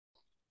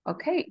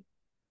Okay,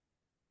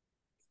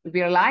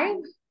 we are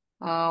live.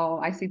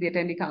 I see the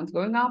attendee counts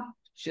going up.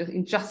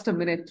 In just a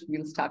minute,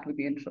 we'll start with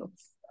the intros.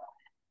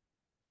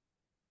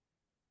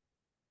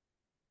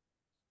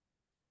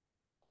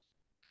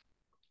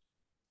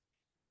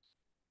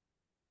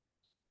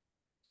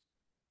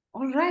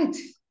 All right.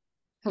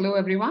 Hello,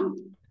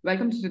 everyone.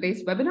 Welcome to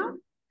today's webinar.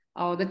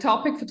 The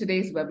topic for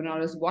today's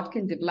webinar is what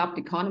can developed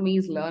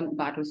economies learn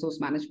about resource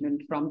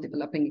management from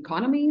developing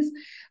economies.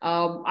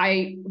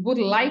 I would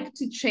like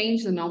to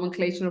change the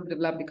nomenclature of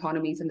developed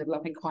economies and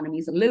developing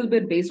economies a little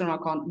bit based on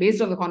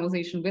the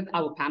conversation with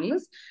our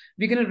panelists.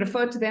 We're going to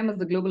refer to them as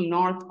the Global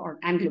North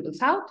and Global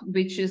South,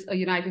 which is a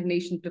United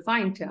Nations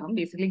defined term.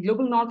 Basically,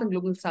 Global North and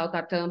Global South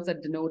are terms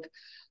that denote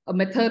a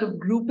method of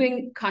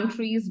grouping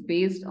countries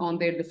based on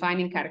their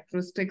defining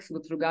characteristics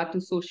with regard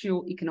to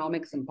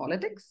socio-economics and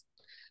politics.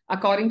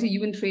 According to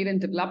UN Trade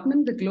and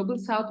Development, the Global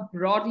South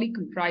broadly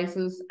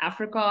comprises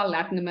Africa,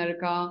 Latin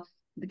America,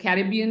 the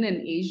Caribbean, and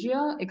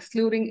Asia,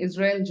 excluding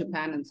Israel,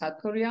 Japan, and South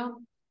Korea.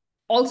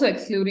 Also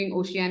excluding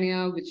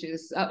Oceania,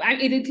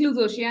 it includes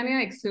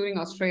Oceania, excluding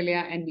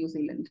Australia and New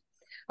Zealand.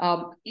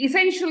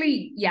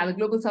 Essentially, the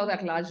Global South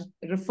at large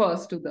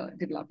refers to the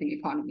developing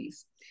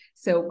economies.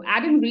 So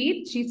Adam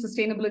Reed, Chief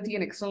Sustainability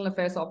and External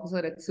Affairs Officer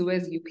at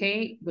Suez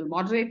UK, will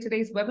moderate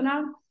today's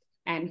webinar.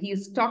 And he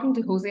is talking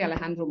to Jose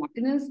Alejandro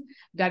Martinez,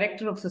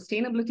 Director of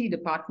Sustainability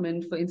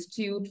Department for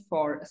Institute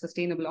for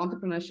Sustainable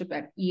Entrepreneurship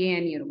at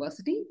EAN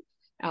University.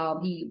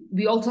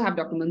 We also have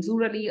Dr.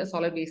 Manzoor Ali, a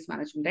solid waste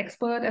management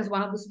expert, as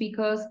one of the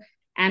speakers,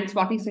 and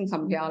Swati Singh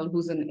Sambyal,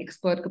 who's an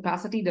expert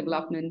capacity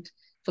development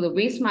for the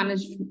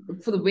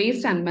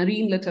waste and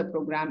marine litter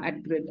program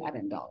at GRID at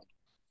Endel.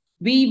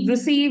 We've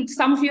received,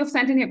 some of you have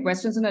sent in your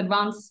questions in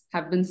advance,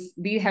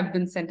 they have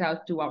been sent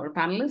out to our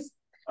panelists.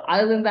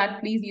 Other than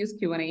that, please use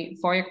Q&A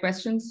for your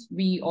questions.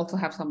 We also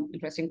have some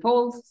interesting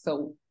polls,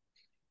 so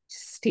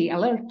stay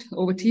alert.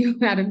 Over to you,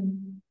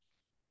 Adam.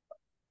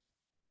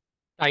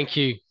 Thank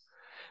you.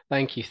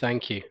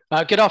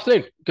 Good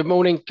afternoon, good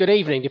morning, good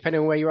evening,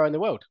 depending on where you are in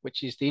the world,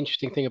 which is the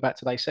interesting thing about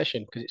today's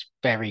session, because it's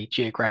very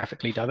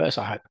geographically diverse,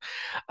 I hope.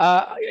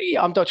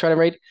 I'm Dr. Adam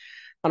Reed,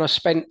 and I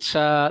spent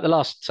the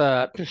last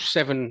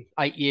 7-8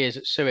 years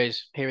at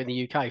Suez here in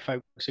the UK,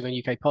 focusing on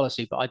UK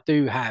policy, but I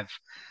do have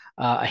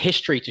a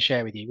history to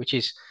share with you, which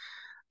is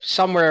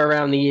somewhere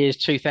around the years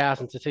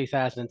 2000 to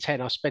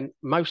 2010, I spent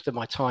most of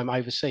my time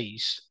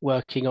overseas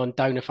working on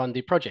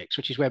donor-funded projects,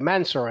 which is where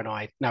Mansour and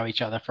I know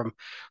each other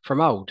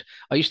from old.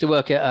 I used to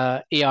work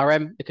at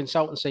ERM, the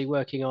consultancy,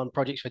 working on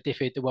projects for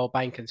DFID, the World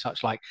Bank, and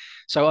such like.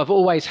 So I've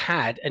always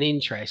had an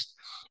interest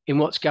in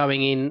what's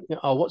going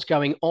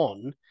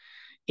on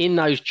in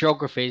those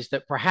geographies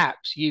that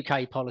perhaps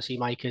UK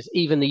policymakers,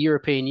 even the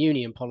European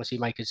Union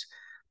policymakers,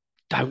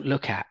 don't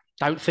look at.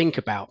 Don't think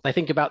about. They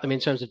think about them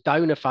in terms of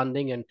donor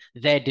funding and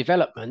their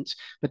development,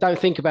 but don't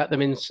think about them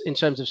in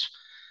terms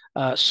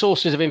of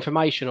sources of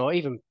information or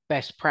even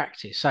best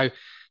practice. So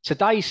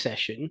today's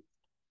session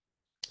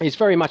is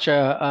very much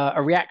a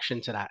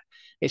reaction to that.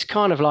 It's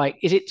kind of like,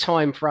 is it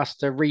time for us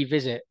to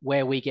revisit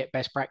where we get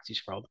best practice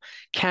from?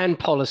 Can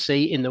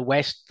policy in the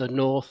West, the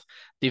North,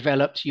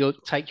 developed,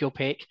 take your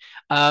pick,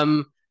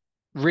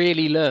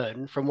 really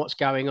learn from what's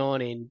going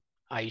on in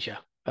Asia?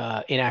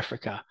 In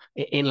Africa,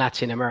 in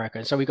Latin America.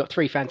 And so we've got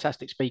 3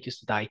 fantastic speakers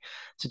today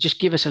to just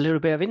give us a little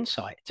bit of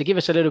insight, to give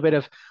us a little bit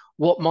of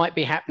what might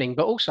be happening,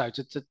 but also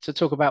to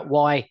talk about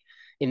why,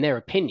 in their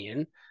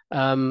opinion,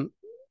 the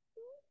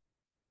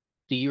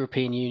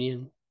European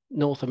Union,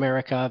 North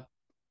America,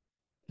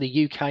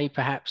 the UK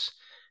perhaps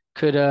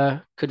could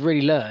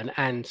really learn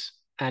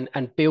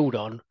and build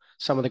on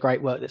some of the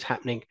great work that's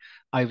happening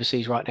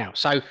overseas right now.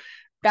 So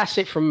that's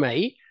it from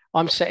me.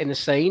 I'm setting the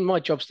scene.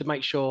 My job's to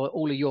make sure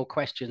all of your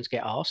questions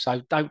get asked.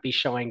 So don't be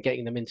shy in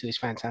getting them into this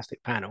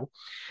fantastic panel.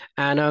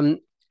 And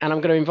I'm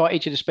going to invite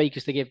each of the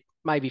speakers to give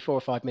maybe 4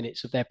 or 5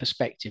 minutes of their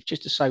perspective,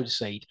 just to sow the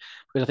seed,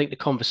 because I think the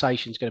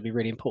conversation is going to be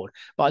really important.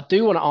 But I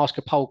do want to ask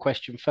a poll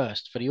question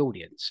first for the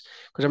audience,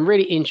 because I'm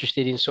really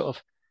interested in sort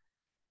of,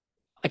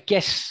 I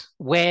guess,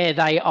 where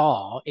they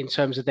are in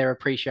terms of their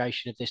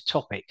appreciation of this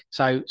topic.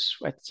 So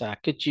Sweta,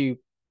 could you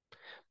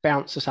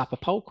bounce us up a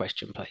poll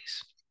question,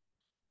 please?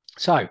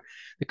 So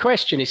the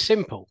question is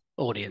simple,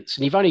 audience,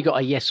 and you've only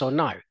got a yes or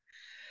no.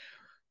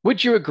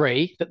 Would you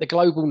agree that the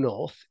global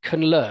North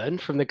can learn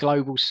from the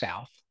global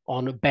South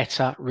on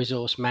better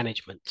resource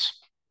management?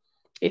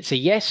 It's a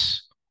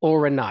yes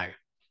or a no.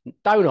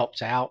 Don't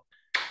opt out,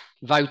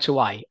 vote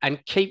away,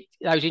 and keep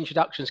those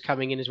introductions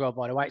coming in as well,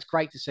 by the way. It's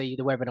great to see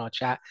the webinar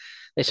chat.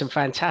 There's some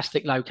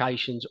fantastic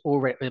locations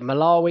already.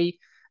 Malawi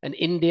and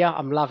India,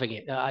 I'm loving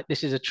it.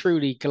 This is a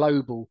truly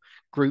global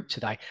group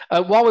today.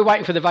 While we're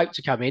waiting for the vote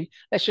to come in,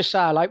 let's just say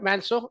hello.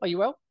 Mansour, are you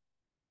well?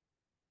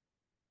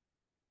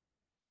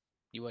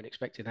 You weren't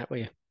expecting that, were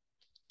you?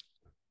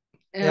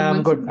 Yeah,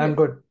 I'm good. I'm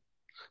good.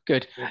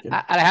 Good.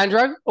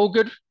 Alejandro, all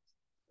good?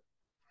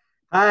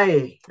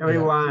 Hi,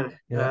 everyone.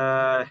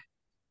 Yeah.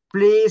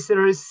 Please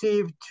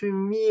receive to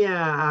me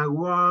a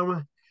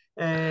warm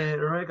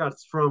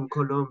regards from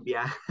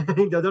Colombia,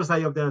 the other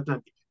side of the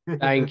Atlantic.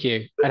 Thank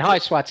you. And hi,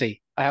 Swati.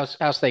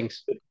 How's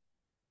things?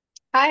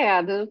 Hi,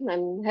 Adam,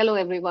 and hello,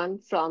 everyone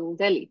from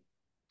Delhi.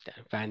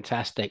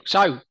 Fantastic.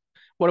 So,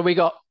 what have we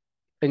got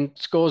in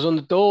scores on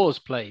the doors,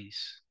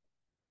 please?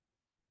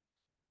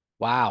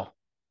 Wow,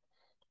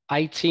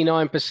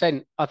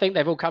 89%. I think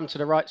they've all come to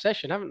the right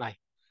session, haven't they?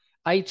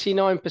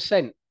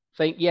 89%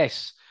 think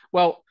yes.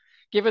 Well,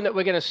 given that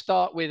we're going to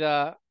start with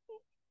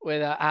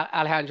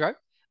Alejandro,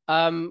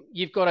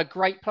 you've got a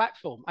great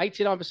platform.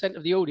 89%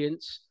 of the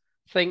audience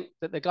think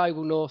that the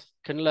global north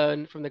can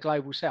learn from the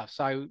global south.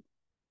 So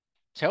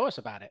tell us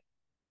about it.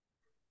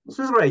 This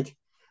is great.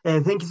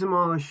 Thank you so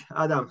much,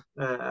 Adam.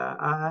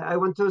 I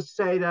want to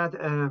say that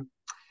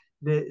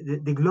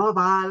the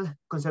global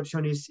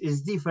conception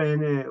is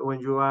different when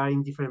you are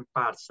in different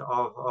parts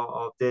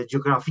of the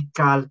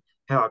geographical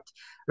earth.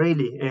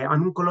 Really,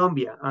 I'm in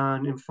Colombia,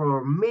 and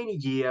for many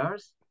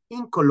years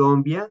in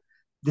Colombia,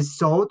 the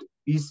south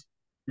is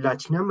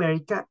Latin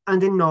America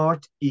and the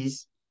north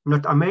is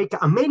North America,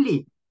 and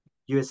mainly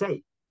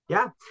USA.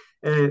 Yeah,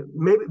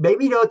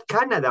 maybe not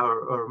Canada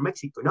or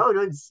Mexico. No,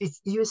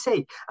 it's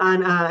USA.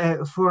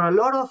 And for a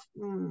lot of,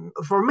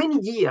 for many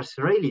years,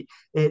 really,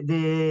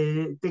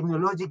 the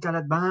technological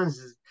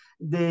advances,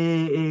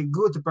 the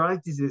good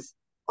practices,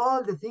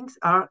 all the things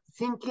are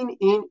thinking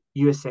in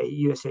USA,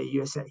 USA,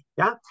 USA.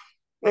 Yeah.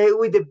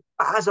 With the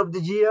pass of the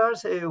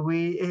years,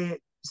 we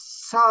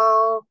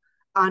saw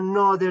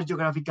another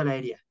geographical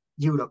area,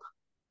 Europe.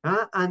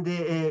 And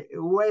the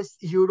West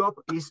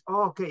Europe is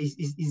okay,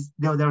 is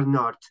the other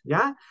north,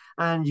 yeah.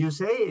 And you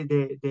say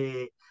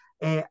the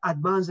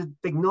advanced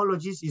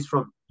technologies is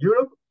from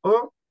Europe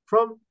or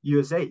from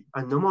USA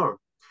and no more.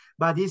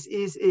 But this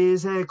is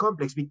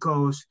complex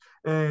because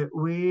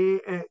we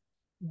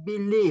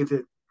believe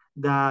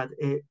that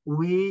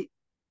we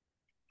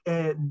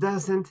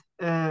doesn't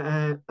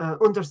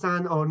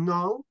understand or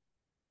know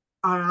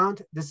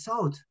around the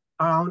south,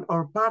 around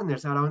our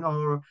partners, around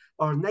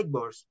our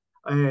neighbors.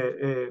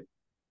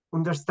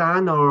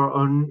 Understand or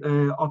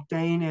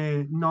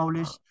obtain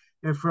knowledge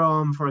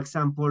from, for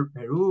example,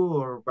 Peru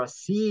or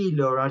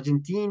Brazil or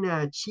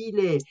Argentina,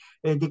 Chile,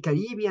 the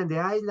Caribbean, the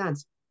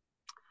islands.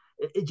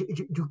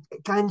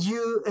 Can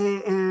you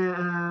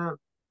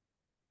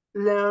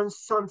learn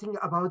something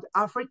about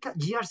Africa?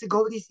 Years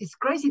ago, this is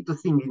crazy to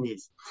think in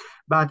this,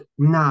 but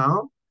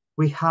now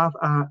we have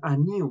a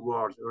new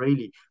world,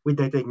 really, with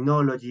the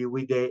technology,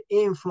 with the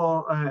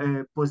info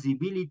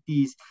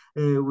possibilities,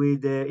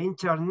 with the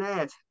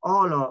internet,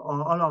 all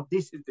of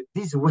this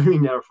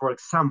webinar, for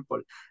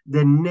example,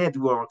 the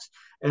networks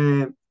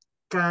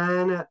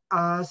can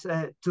us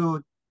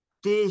to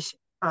teach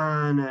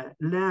and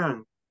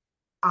learn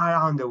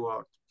around the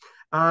world.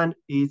 And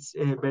it's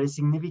very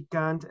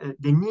significant,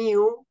 the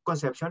new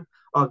conception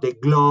of the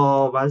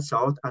global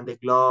south and the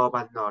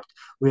global north.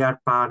 We are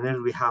partners,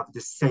 we have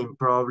the same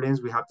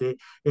problems, we have the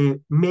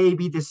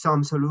maybe the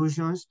some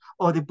solutions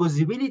or the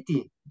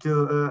possibility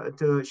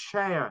to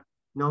share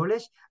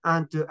knowledge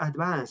and to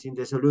advance in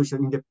the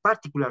solution, in the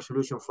particular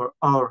solution for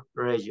our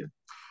region.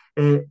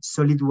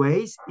 Solid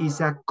waste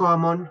is a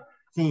common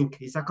thing.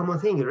 It's a common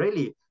thing,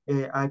 really.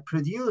 I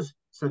produce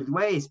solid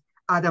waste.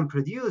 Adam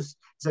produce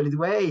solid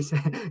waste.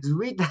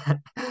 Sweet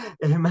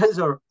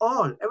Mansour,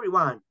 all,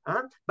 everyone.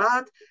 Huh?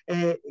 But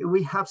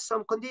we have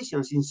some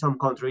conditions in some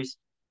countries,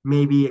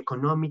 maybe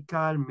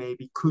economical,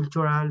 maybe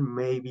cultural,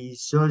 maybe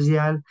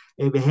social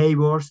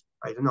behaviors.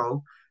 I don't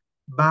know.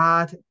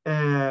 But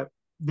the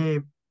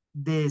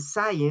the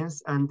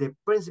science and the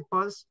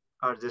principles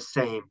are the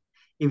same.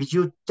 If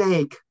you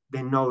take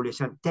the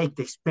knowledge and take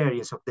the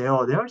experience of the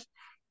others,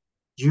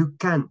 you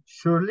can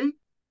surely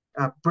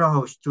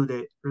approach to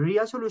the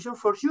real solution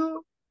for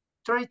your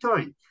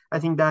territory. I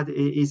think that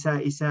is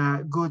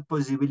a good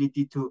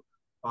possibility to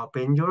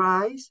open your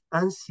eyes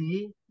and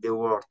see the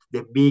world,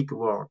 the big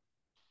world.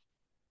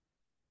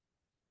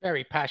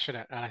 Very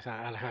passionate,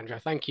 Alejandro.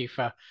 Thank you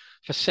for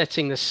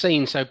setting the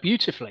scene so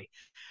beautifully.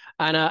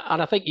 And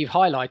I think you've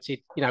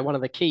highlighted, one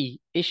of the key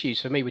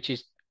issues for me, which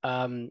is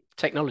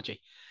technology.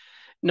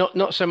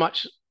 Not so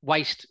much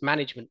waste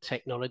management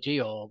technology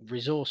or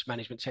resource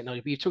management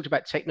technology, but you talked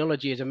about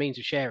technology as a means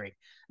of sharing,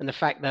 and the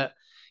fact that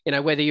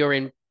whether you're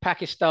in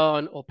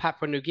Pakistan or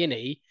Papua New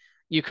Guinea,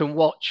 you can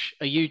watch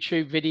a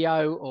YouTube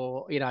video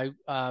or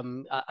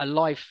a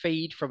live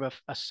feed from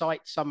a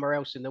site somewhere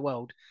else in the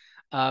world,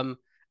 and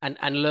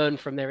learn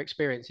from their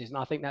experiences. And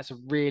I think that's a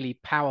really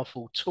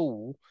powerful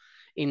tool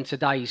in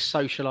today's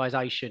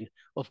socialization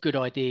of good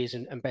ideas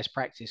and best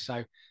practice.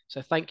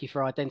 So thank you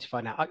for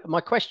identifying that.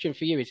 My question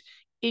for you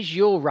is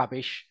your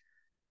rubbish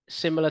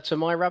similar to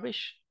my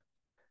rubbish?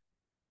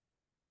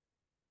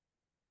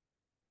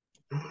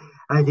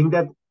 I think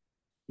that,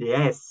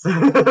 yes.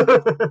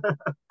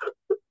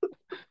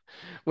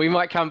 We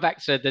might come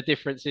back to the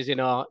differences in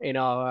our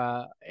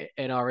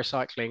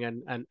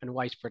recycling and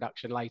waste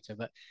production later.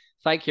 But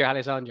thank you,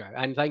 Alessandro,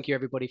 and thank you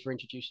everybody for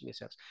introducing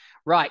yourselves.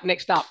 Right,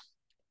 next up,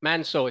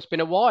 Mansour. It's been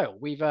a while.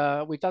 We've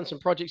done some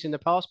projects in the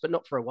past, but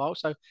not for a while.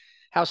 So,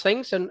 how's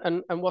things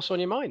and what's on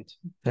your mind?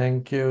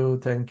 Thank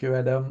you,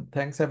 Adam.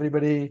 Thanks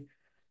everybody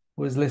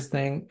who is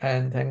listening,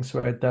 and thanks,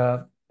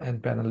 Rita.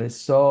 and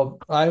panelists. So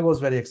I was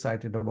very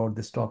excited about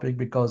this topic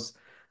because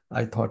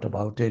I thought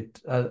about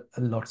it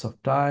lots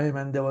of time,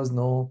 and there was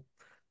no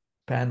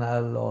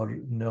panel or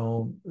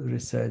no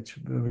research.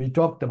 We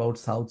talked about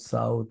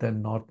South-South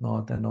and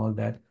North-North and all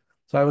that.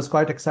 So I was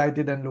quite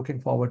excited and looking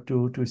forward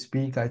to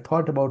speak. I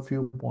thought about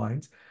few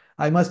points.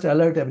 I must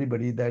alert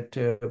everybody that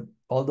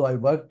although I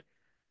worked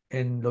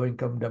in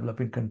low-income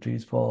developing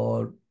countries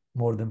for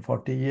more than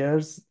 40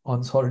 years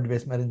on solid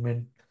waste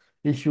management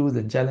issues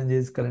and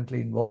challenges,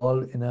 currently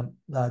involved in a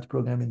large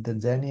program in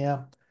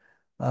Tanzania.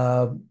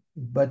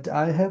 But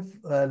I have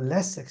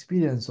less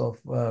experience of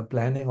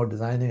planning or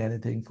designing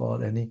anything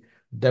for any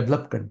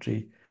developed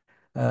country,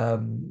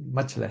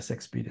 much less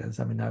experience.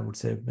 I mean, I would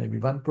say maybe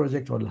one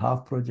project or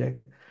half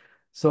project.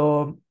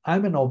 So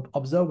I'm an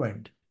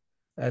observant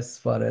as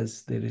far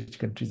as the rich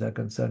countries are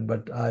concerned,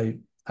 but I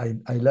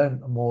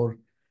learn more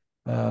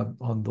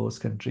on those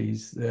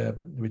countries,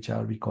 which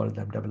are, we call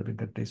them developing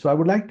countries. So I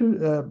would like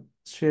to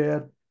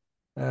share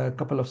a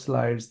couple of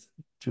slides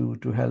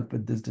to help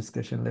with this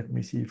discussion. Let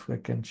me see if I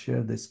can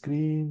share the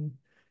screen.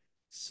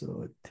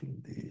 So I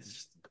think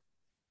this,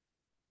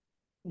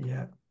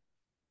 yeah.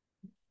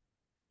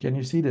 Can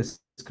you see the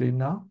screen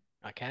now?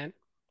 I can.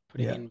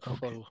 Put it in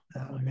full.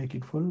 Make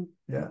it full.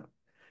 Yeah.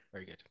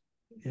 Very good.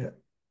 Yeah.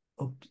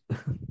 Oops.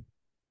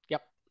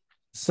 Yep.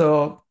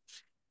 So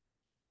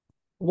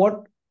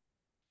what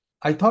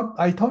I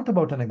thought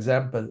about an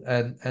example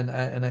and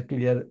a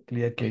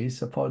clear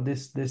case for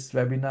this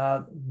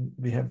webinar.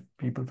 We have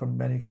people from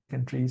many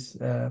countries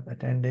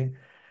attending.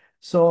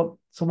 So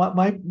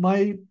my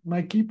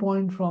key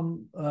point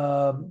from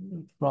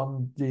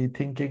the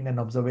thinking and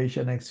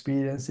observation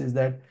experience is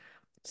that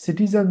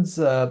citizens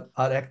are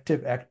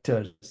active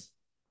actors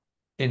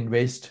in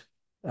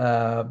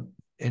uh,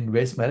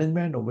 waste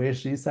management or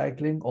waste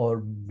recycling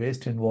or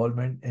waste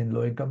involvement in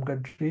low-income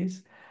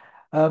countries.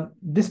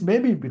 This may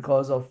be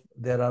because of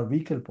there are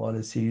weaker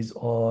policies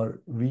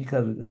or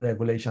weaker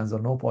regulations or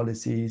no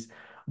policies,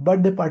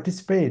 but they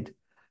participate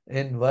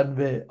in one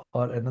way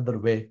or another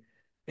way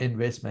in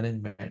waste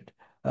management.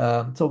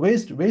 So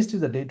waste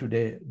is a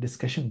day-to-day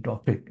discussion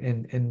topic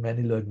in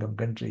many low-income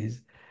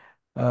countries.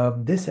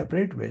 They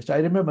separate waste. I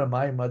remember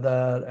my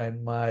mother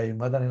and my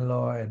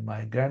mother-in-law and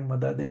my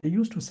grandmother, they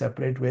used to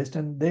separate waste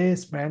and they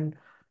spend,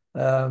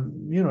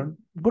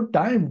 good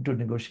time to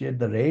negotiate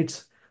the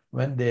rates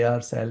when they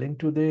are selling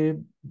to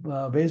the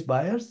waste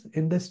buyers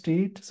in the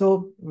street.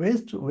 So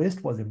waste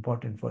was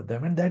important for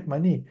them, and that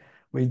money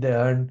which they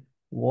earned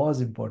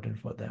was important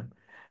for them.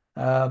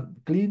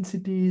 Clean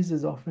cities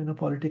is often a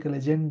political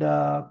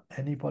agenda.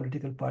 Any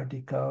political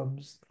party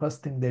comes,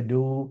 first thing they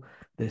do,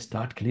 they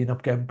start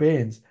cleanup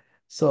campaigns.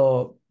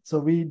 So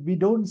we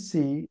don't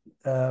see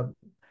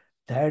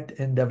that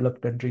in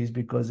developed countries,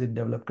 because in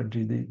developed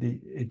countries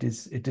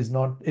it is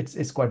not,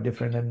 it's quite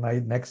different. And my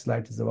next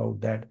slide is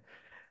about that.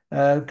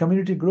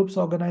 Community groups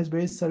organize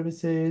waste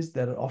services.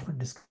 There are often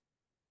discussions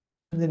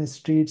in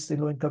streets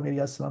in low-income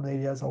areas, slum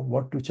areas, on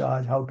what to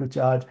charge, how to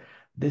charge.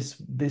 This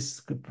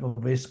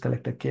waste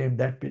collector came,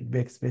 that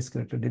waste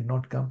collector did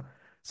not come.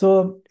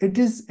 So it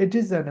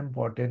is an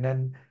important,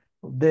 and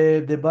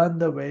they burn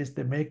the waste,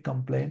 they make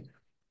complaint.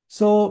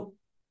 So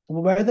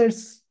whether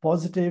it's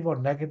positive or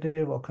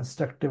negative or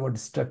constructive or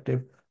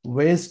destructive,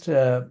 waste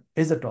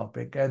is a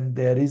topic, and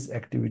there is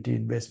activity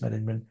in waste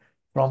management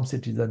from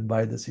citizen,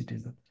 by the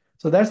citizen.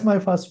 So that's my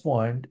first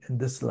point in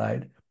this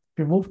slide. If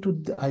you move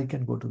to, I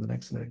can go to the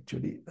next slide.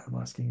 Actually, I'm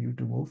asking you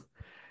to move.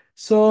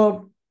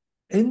 So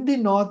in the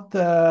north,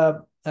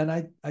 and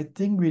I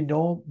think we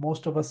know,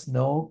 most of us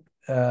know,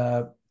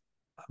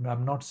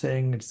 I'm not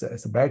saying it's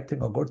a bad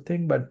thing or good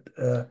thing, but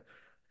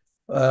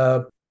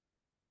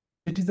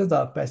citizens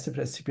are passive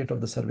recipient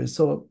of the service.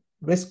 So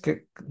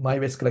my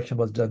waste collection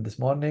was done this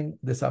morning.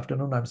 This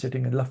afternoon, I'm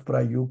sitting in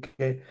Loughborough,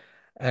 UK,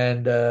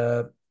 and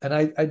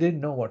I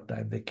didn't know what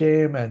time they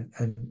came,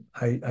 and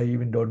I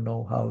even don't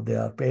know how they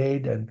are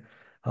paid and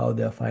how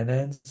they are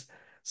financed.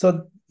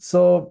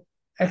 So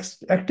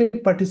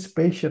active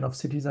participation of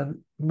citizens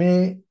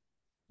may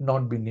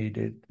not be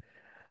needed.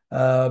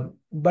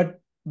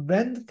 But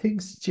when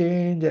things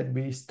change and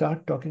we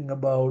start talking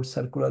about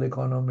circular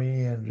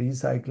economy and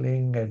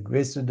recycling and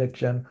waste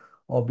reduction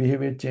or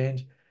behavior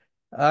change,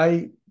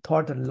 I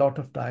thought a lot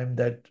of time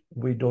that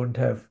we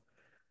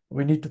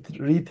need to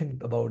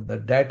rethink about the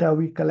data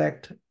we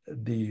collect,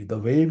 the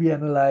way we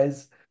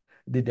analyze,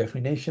 the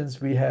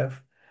definitions we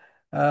have.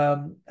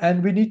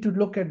 And we need to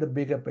look at the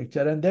bigger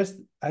picture. And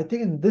I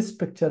think in this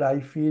picture, I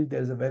feel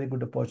there's a very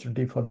good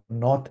opportunity for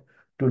North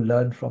to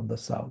learn from the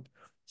South.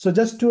 So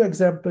just two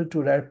examples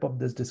to wrap up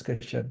this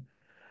discussion.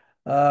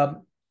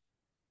 Um,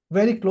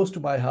 very close to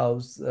my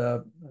house,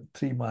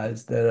 3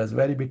 miles, there is a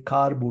very big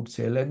car boot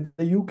sale. And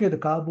in the UK, the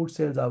car boot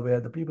sales are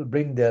where the people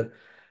bring their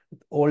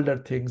older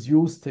things,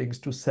 used things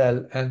to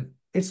sell. And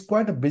it's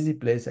quite a busy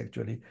place,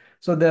 actually.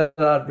 So there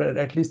are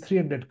at least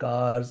 300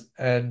 cars,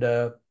 and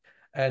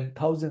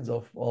thousands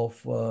of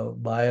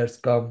buyers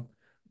come,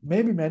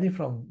 maybe many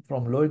from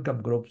low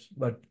income groups,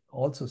 but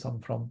also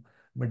some from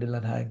middle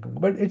and high income.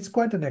 But it's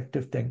quite an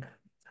active thing.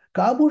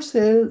 Car boot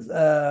sales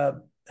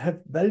have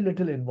very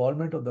little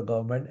involvement of the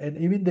government, and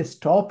even they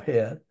stop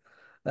here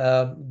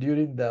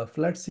during the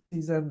flood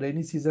season,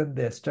 rainy season.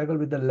 They struggle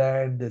with the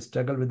land, they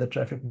struggle with the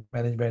traffic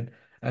management,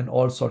 and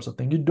all sorts of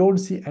things. You don't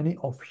see any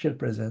official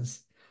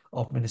presence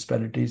of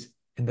municipalities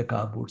in the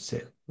car boot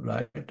sale,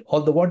 right?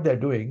 Although what they're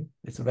doing,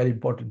 it's a very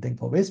important thing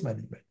for waste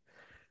management.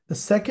 The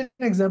second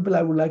example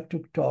I would like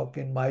to talk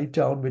in my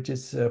town, which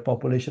is a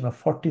population of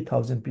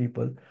 40,000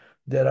 people,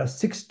 there are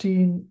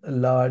 16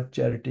 large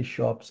charity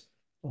shops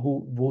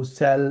who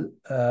sell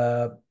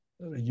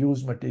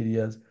used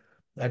materials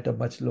at a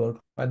much lower,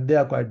 and they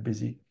are quite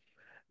busy.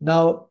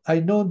 Now, I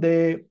know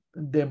they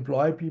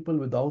employ people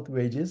without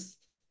wages.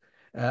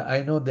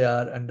 I know they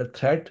are under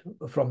threat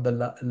from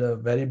the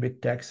very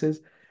big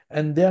taxes,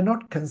 and they are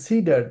not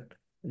considered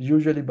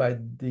usually by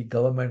the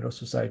government or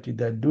society.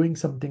 They're doing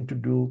something to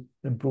do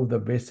improve the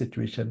waste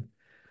situation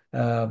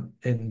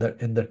in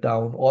the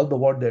town. All the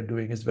what they're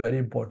doing is very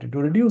important to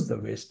reduce the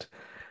waste.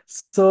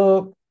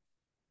 So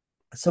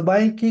so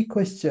my key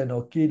question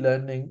or key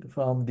learning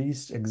from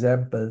these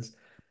examples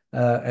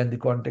and the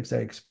context I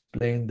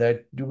explained,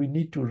 that do we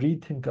need to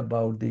rethink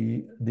about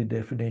the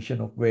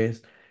definition of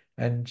waste,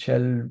 and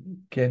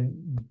can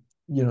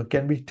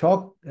can we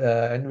talk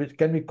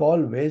can we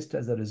call waste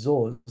as a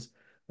resource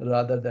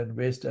rather than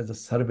waste as a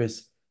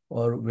service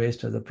or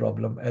waste as a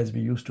problem as we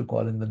used to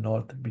call in the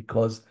north,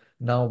 because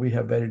now we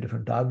have very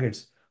different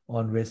targets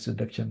on waste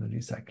reduction and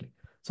recycling.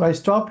 So I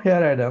stop here,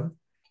 Adam.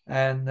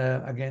 And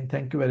again,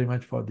 thank you very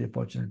much for the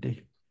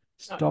opportunity.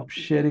 Stop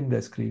sharing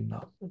the screen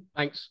now.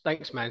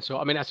 Thanks, man. So,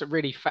 I mean, that's a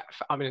really,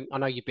 I mean, I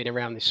know you've been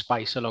around this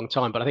space a long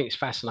time, but I think it's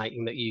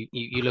fascinating that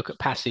you look at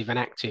passive and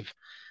active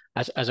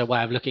as a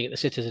way of looking at the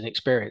citizen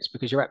experience,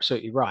 because you're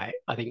absolutely right.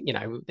 I think,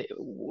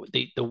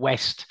 the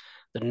West,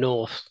 the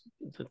North,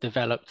 the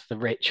developed, the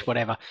rich,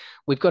 whatever,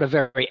 we've got a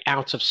very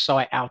out of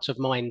sight, out of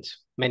mind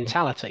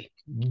mentality.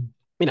 Mhm.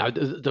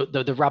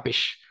 The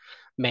rubbish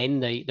men,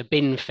 the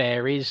bin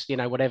fairies,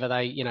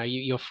 whatever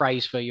your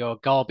phrase for your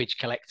garbage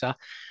collector,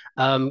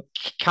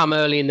 come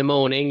early in the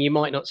morning. You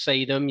might not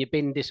see them. Your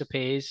bin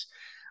disappears.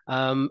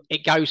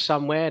 It goes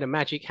somewhere. The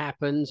magic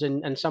happens,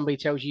 and somebody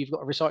tells you you've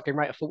got a recycling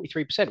rate of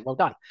 43%. Well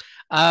done.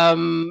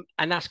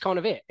 And that's kind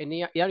of it. And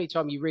the only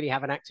time you really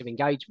have an active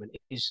engagement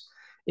is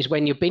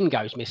when your bin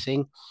goes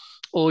missing,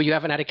 or you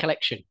haven't had a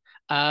collection.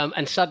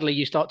 And suddenly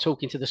you start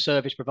talking to the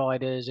service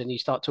providers, and you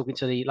start talking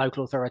to the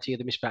local authority of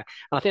the municipality.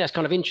 And I think that's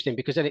kind of interesting,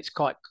 because then it's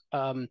quite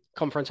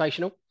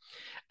confrontational,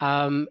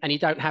 and you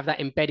don't have that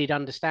embedded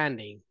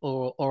understanding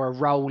or a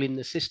role in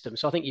the system.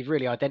 So I think you've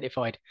really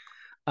identified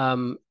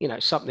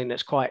something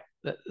that's quite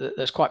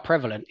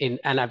prevalent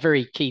and a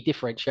very key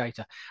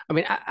differentiator. I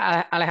mean,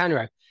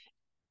 Alejandro,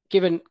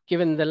 given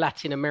the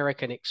Latin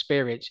American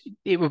experience,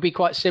 it would be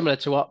quite similar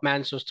to what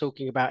Mansour's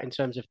talking about in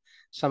terms of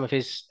some of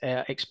his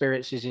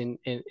experiences in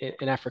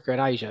Africa and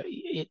Asia.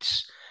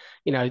 It's,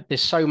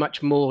 there's so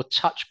much more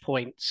touch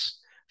points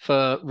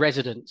for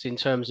residents in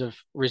terms of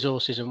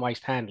resources and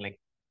waste handling.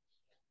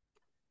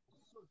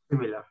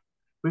 Similar.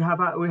 We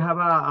have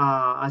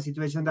a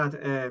situation that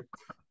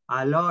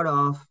a lot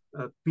of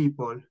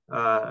people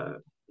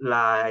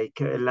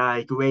like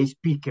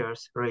waste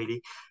pickers,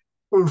 really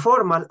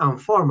informal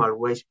and formal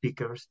waste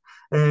pickers,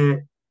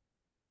 day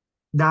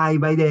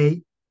by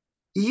day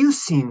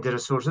using the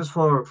resources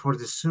for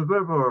the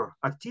suburban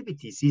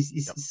activities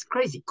is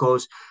crazy,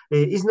 because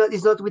it's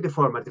not with the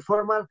formal. The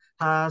formal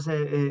has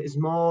a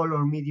small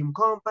or medium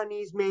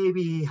companies,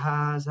 maybe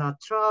has a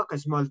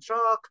small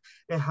truck,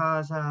 it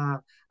has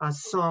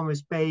some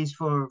space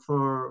for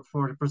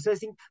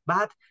processing,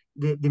 but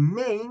the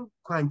main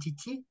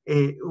quantity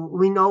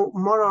we know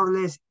more or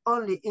less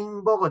only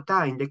in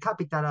Bogota, in the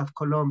capital of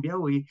Colombia.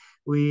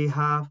 We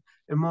have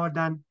more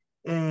than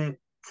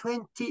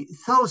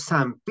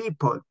 20,000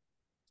 people,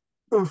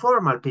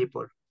 informal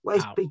people,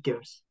 waste Wow.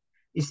 pickers.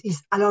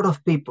 It's a lot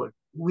of people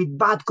with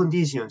bad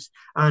conditions,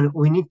 and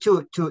we need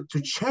to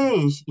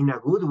change in a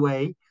good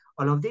way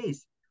all of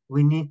this.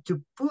 We need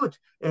to put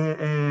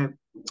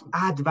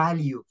add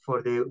value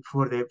for the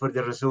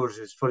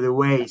resources, for the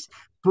waste,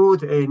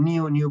 put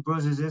new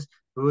processes,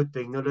 put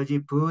technology,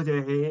 put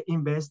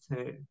invest,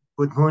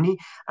 put money,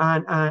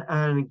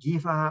 and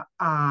give a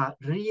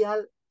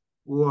real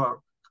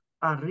work,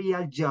 a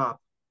real job.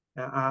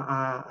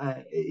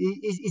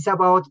 It's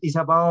about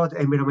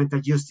environmental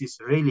justice,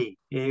 really,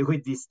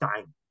 with this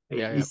time.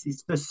 Yeah.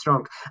 It's so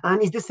strong,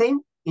 and it's the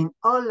same in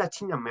all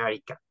Latin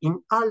America, and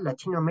the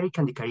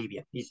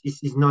Caribbean.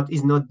 It's not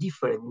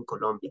different in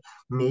Colombia.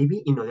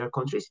 Maybe in other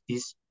countries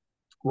it's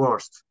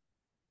worse.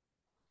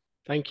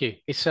 Thank you.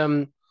 It's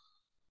a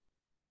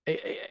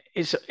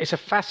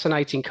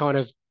fascinating kind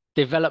of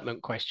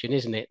development question,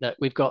 isn't it? That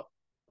we've got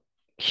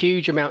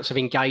huge amounts of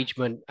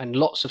engagement and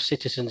lots of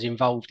citizens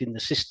involved in the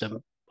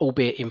system,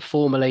 albeit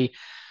informally,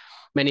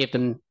 many of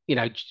them,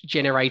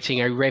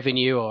 generating a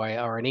revenue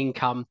or an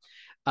income.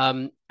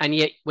 And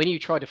yet when you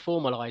try to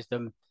formalize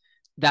them,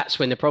 that's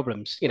when the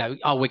problems,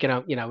 we're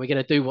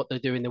gonna do what they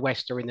do in the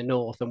West or in the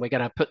North, and we're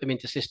gonna put them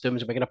into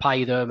systems, and we're gonna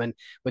pay them, and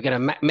we're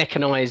gonna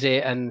mechanize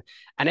it, and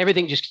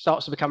everything just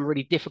starts to become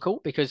really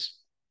difficult because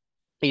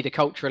either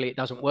culturally it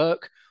doesn't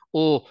work,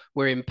 or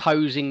we're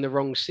imposing the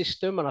wrong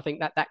system. And I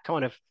think that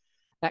kind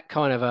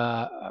of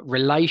a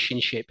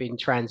relationship in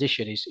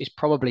transition is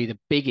probably the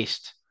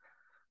biggest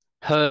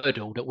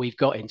hurdle that we've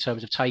got in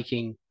terms of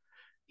taking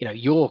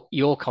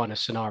your kind of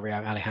scenario,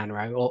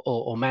 Alejandro,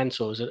 or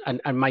Mansour's,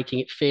 and making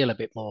it feel a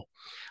bit more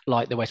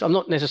like the West. I'm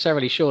not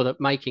necessarily sure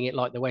that making it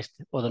like the West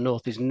or the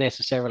North is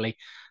necessarily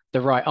the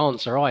right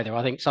answer either.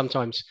 I think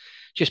sometimes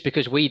just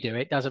because we do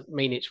it doesn't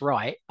mean it's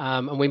right.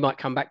 And we might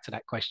come back to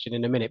that question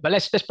in a minute. But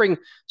let's bring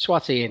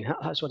Swati in.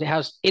 Swati,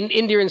 how's in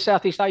India and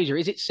Southeast Asia?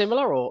 Is it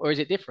similar or is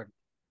it different?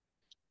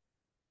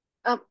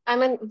 I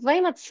mean, very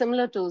much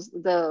similar to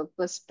the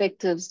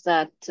perspectives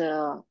that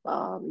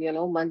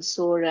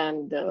Mansoor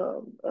and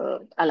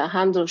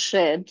Alejandro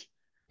shared.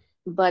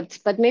 But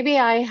maybe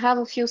I have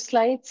a few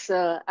slides,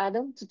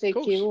 Adam, to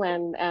take you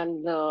and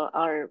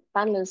our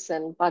panelists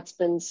and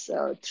participants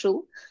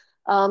through,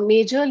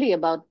 majorly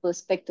about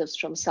perspectives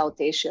from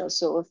South Asia.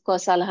 So, of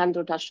course,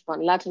 Alejandro touched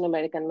upon Latin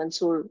America, and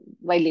Mansoor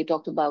widely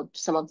talked about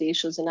some of the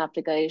issues in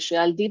Africa, Asia.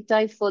 I'll deep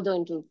dive further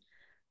into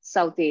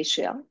South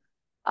Asia.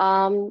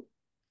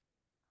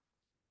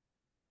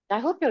 I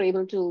hope you're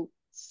able to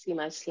see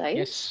my slides.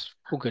 Yes,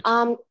 all good.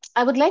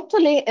 I would like to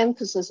lay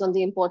emphasis on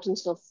the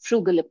importance of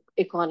frugal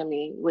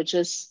economy, which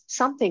is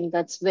something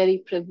that's very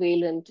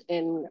prevalent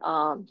in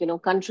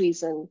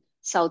countries in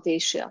South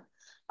Asia.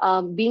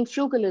 Being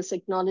frugal is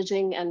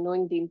acknowledging and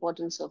knowing the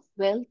importance of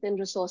wealth and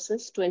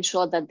resources to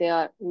ensure that they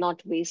are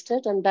not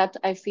wasted, and that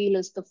I feel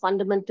is the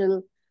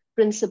fundamental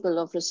principle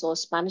of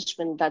resource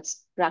management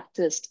that's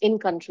practiced in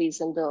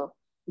countries in the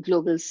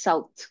global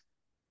South.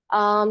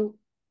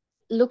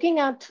 Looking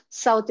at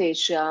South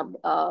Asia,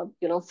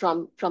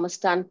 from a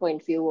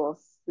standpoint view of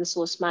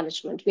resource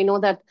management, we know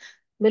that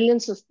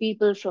millions of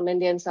people from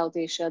India and South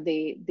Asia,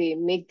 they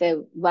make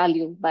their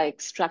value by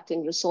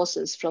extracting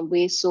resources from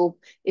waste. So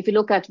if you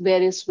look at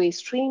various waste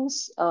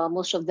streams,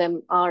 most of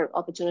them are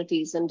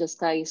opportunities in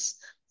disguise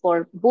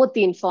for both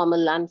the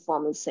informal and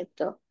formal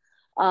sector.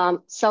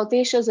 South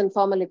Asia's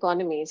informal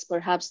economy is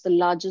perhaps the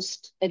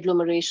largest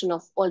agglomeration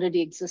of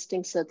already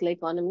existing circular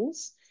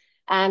economies.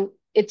 And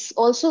it's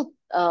also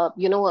a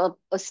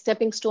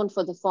stepping stone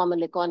for the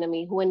formal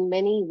economy, who in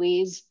many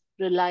ways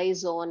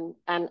relies on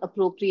and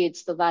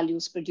appropriates the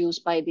values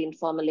produced by the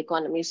informal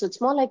economy. So it's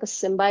more like a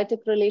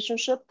symbiotic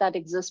relationship that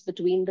exists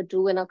between the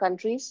two in our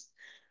countries.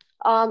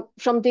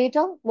 From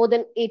data, more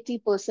than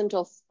 80%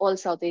 of all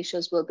South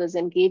Asia's workers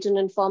engage in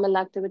informal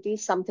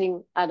activities,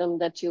 something, Adam,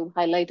 that you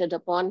highlighted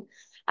upon.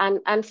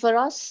 And for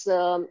us,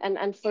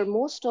 and for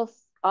most of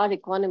our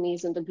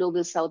economies in the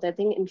global South, I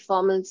think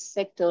informal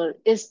sector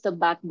is the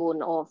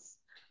backbone of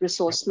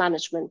resource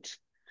management.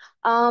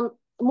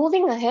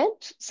 Moving ahead,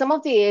 some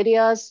of the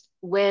areas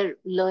where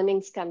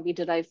learnings can be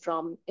derived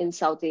from in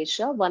South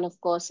Asia. One, of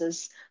course,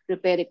 is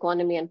repair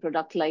economy and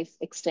product life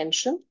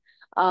extension.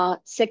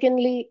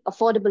 Secondly,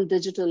 affordable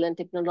digital and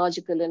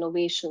technological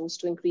innovations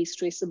to increase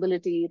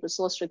traceability,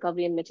 resource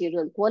recovery, and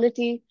material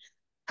quality.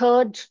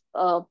 Third,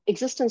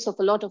 existence of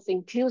a lot of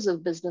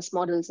inclusive business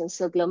models and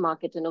circular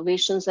market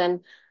innovations.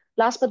 And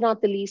last but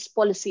not the least,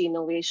 policy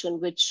innovation,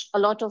 which a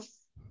lot of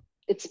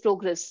its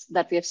progress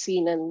that we have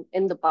seen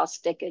in the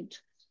past decade.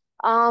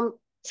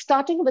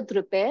 Starting with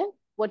repair,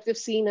 what we've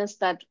seen is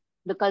that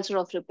the culture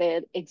of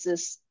repair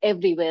exists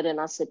everywhere in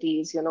our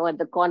cities, at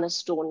the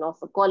cornerstone of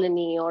a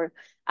colony, or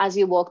as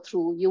you walk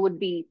through, you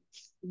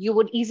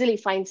would easily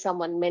find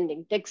someone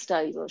mending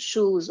textiles or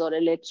shoes or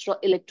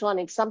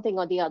electronics, something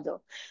or the other.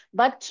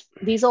 But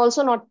these are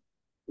also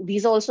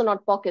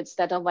not pockets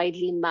that are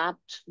widely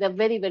mapped. They're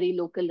very, very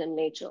local in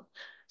nature.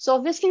 So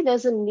obviously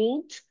there's a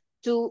need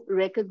to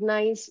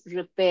recognize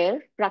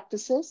repair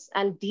practices,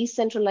 and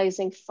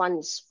decentralizing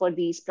funds for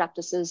these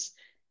practices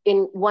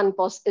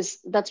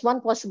that's one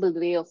possible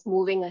way of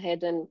moving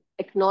ahead and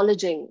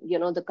acknowledging,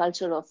 the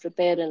culture of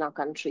repair in our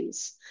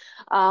countries.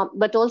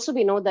 But also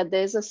we know that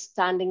there's a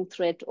standing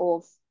threat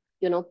of,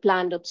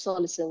 planned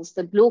obsolescence,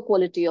 the low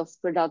quality of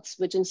products,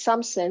 which in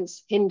some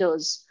sense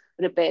hinders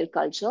repair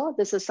culture.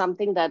 This is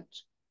something that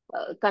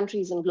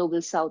countries in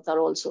global South are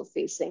also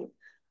facing.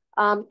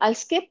 I'll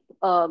skip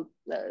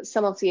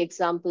some of the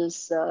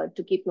examples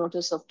to keep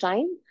notice of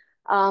time.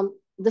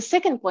 The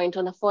second point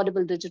on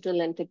affordable digital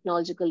and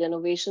technological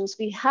innovations,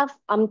 we have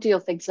umpty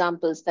of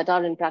examples that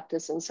are in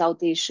practice in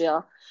South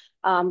Asia.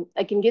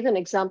 I can give an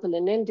example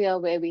in India,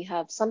 where we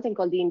have something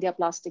called the India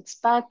Plastics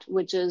Pact,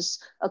 which is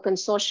a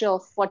consortia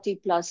of 40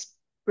 plus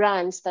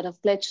brands that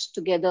have pledged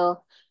together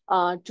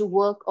to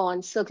work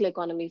on circular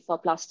economy for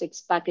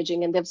plastics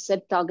packaging. And they've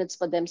set targets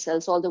for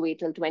themselves all the way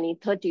till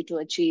 2030 to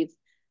achieve.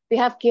 We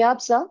have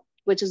Kiabza,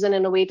 which is an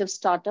innovative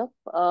startup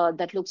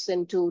that looks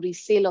into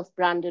resale of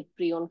branded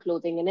pre-owned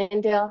clothing in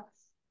India.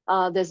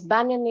 There's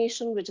Banyan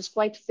Nation, which is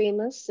quite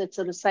famous. It's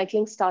a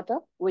recycling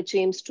startup which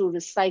aims to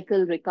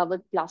recycle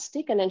recovered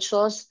plastic and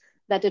ensures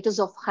that it is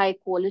of high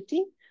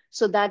quality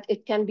so that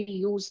it can be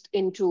used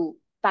into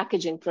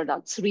packaging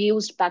products,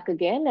 reused back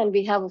again. And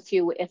we have a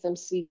few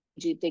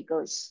FMCG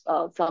takers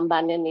from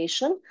Banyan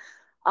Nation.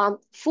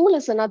 Fool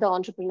is another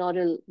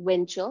entrepreneurial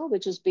venture,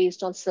 which is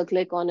based on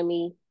circular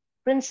economy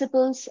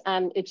principles,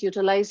 and it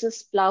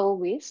utilizes flower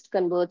waste,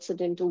 converts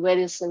it into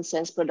various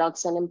incense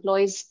products, and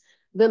employs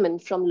women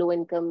from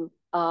low-income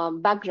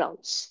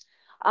backgrounds.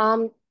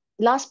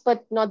 Last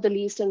but not the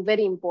least, and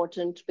very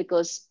important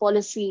because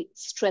policy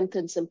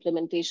strengthens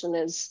implementation,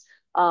 is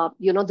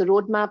the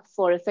roadmap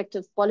for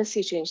effective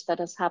policy change that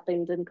has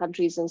happened in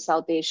countries in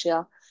South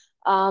Asia.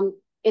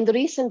 In the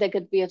recent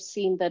decade, we have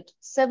seen that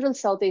several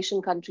South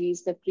Asian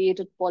countries, they've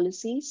created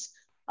policies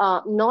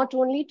not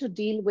only to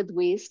deal with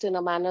waste in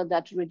a manner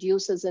that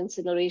reduces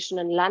incineration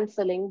and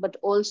landfilling, but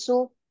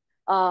also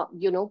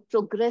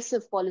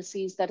progressive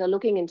policies that are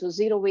looking into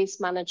zero waste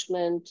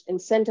management,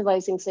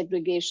 incentivizing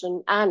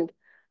segregation, and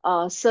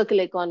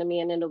circular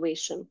economy and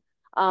innovation.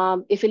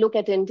 If you look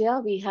at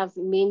India, we have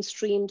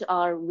mainstreamed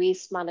our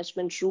waste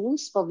management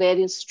rules for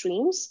various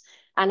streams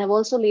and have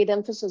also laid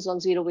emphasis on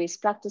zero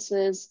waste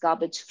practices,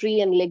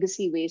 garbage-free and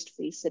legacy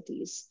waste-free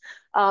cities.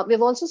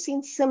 We've also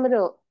seen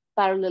similar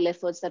parallel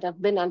efforts that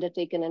have been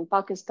undertaken in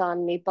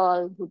Pakistan,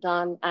 Nepal,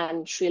 Bhutan,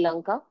 and Sri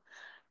Lanka.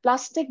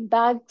 Plastic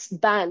bag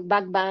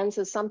bans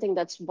is something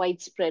that's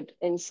widespread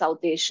in South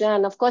Asia.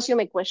 And of course, you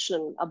may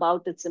question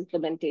about its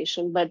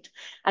implementation, and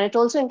it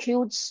also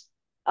includes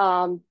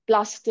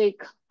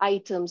plastic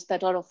items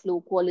that are of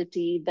low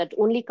quality that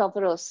only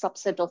cover a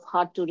subset of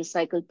hard to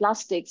recycle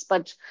plastics.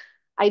 But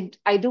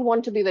I do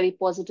want to be very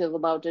positive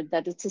about it,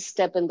 that it's a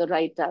step in the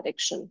right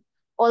direction.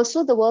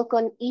 Also, the work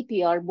on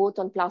EPR, both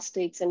on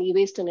plastics and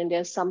e-waste in India,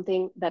 is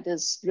something that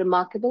is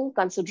remarkable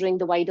considering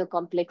the wider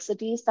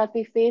complexities that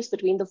we face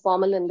between the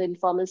formal and the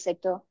informal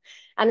sector,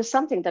 and is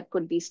something that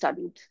could be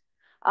studied.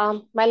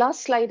 My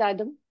last slide,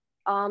 Adam.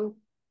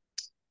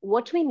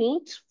 What we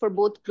need for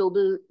both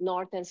global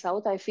north and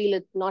south, I feel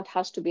it not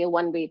has to be a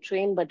one-way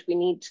train, but we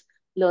need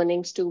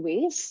learnings two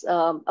ways.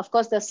 Of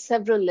course, there's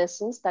several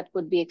lessons that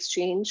could be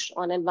exchanged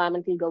on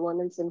environmental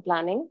governance and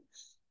planning,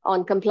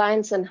 on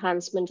compliance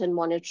enhancement and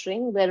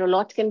monitoring, where a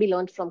lot can be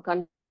learned from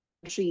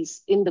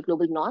countries in the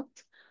global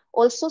north.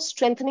 Also,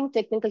 strengthening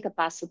technical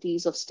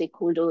capacities of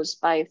stakeholders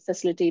by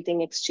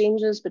facilitating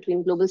exchanges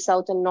between global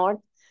south and north.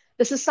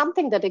 This is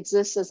something that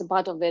exists as a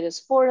part of various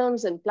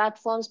forums and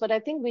platforms, but I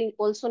think we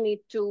also need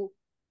to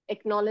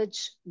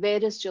acknowledge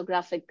various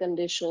geographic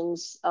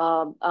conditions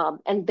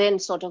and then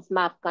sort of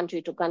map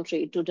country to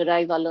country to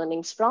derive our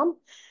learnings from.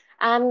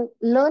 And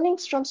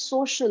learnings from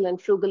social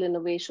and frugal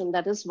innovation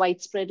that is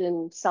widespread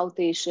in South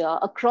Asia,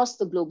 across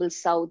the global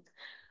south,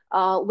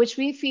 which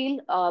I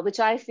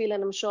feel,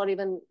 and I'm sure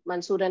even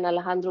Mansoor and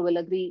Alejandro will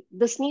agree,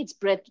 this needs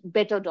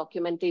better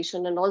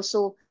documentation, and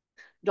also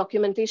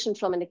documentation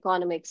from an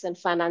economics and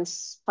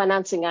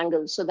financing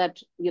angle, so that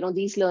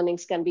these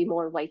learnings can be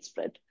more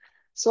widespread.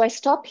 So I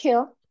stop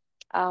here.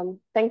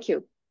 Thank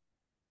you.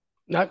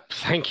 No,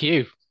 thank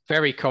you.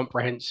 Very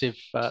comprehensive,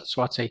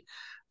 Swati.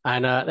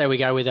 And there we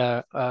go with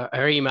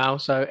her email.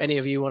 So any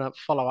of you want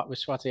to follow up with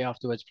Swati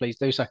afterwards, please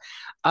do so.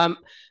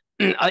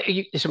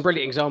 There's some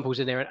brilliant examples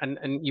in there,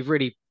 and you've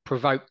really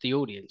provoked the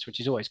audience, which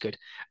is always good.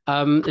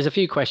 There's a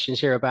few questions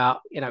here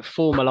about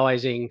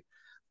formalizing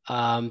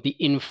the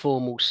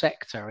informal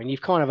sector, and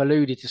you've kind of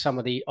alluded to some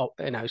of the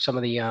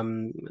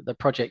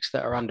projects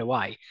that are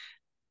underway.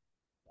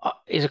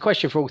 Is a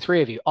question for all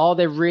three of you. Are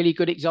there really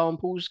good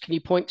examples? Can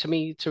you point to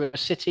me to a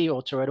city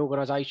or to an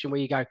organization where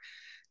you go,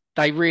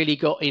 they really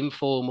got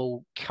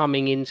informal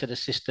coming into the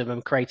system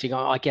and creating,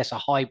 I guess, a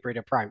hybrid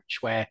approach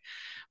where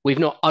we've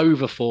not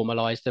over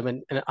formalized them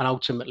and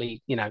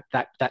ultimately,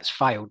 that's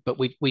failed, but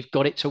we've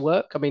got it to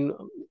work? I mean,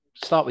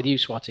 start with you,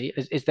 Swati.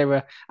 Is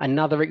there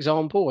another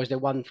example, or is there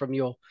one from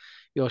your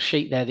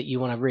sheet there that you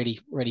want to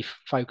really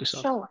focus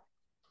on? Sure.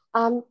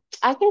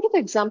 I can give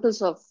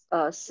examples of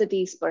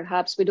cities,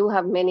 perhaps. We do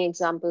have many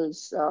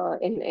examples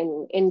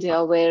in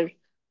India where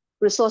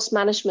resource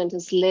management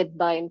is led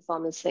by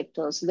informal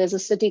sectors. There's a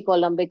city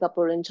called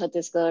Ambikapur in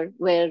Chhattisgarh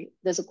where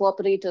there's a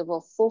cooperative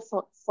of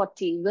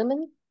 440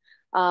 women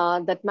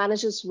that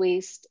manages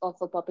waste of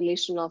a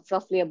population of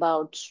roughly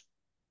about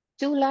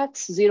 2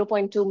 lakhs,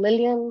 0.2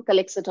 million,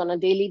 collects it on a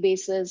daily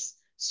basis,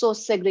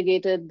 source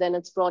segregated, then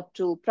it's brought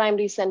to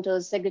primary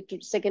centers,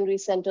 secondary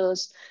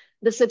centers.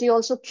 The city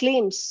also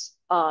claims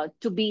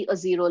to be a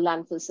zero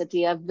landfill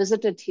city. I've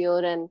visited here,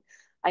 and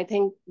I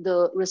think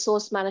the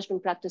resource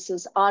management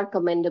practices are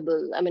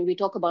commendable. I mean, we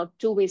talk about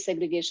 2-way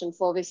segregation,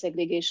 4-way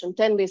segregation,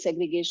 10-way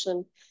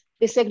segregation.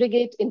 They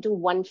segregate into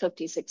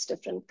 156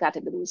 different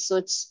categories. So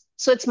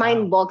it's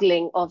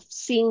mind-boggling of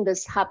seeing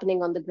this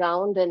happening on the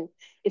ground, and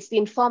it's the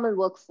informal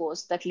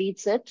workforce that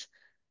leads it.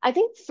 I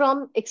think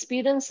from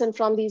experience and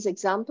from these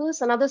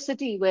examples, another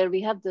city where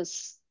we have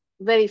this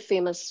very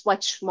famous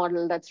Swachh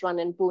model that's run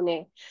in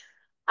Pune,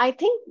 I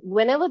think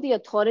whenever the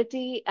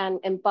authority and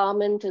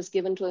empowerment is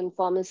given to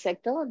informal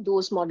sector,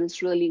 those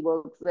models really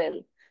work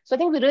well. So I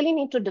think we really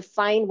need to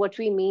define what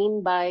we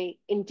mean by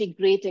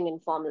integrating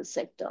informal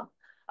sector.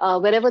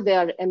 wherever they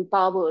are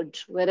empowered,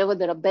 wherever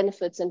there are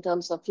benefits in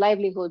terms of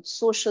livelihood,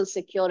 social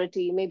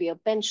security, maybe a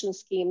pension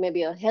scheme,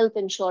 maybe a health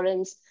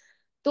insurance,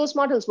 those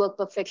models work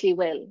perfectly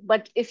well.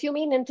 But if you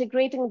mean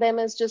integrating them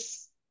as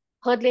just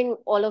hurdling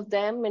all of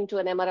them into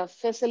an MRF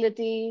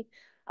facility,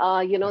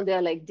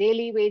 they're like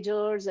daily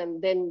wagers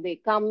and then they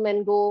come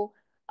and go.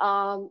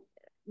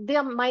 They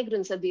are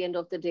migrants at the end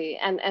of the day,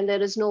 and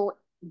there is no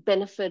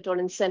benefit or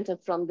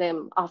incentive from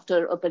them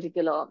after a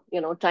particular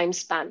time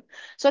span.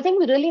 So I think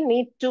we really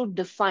need to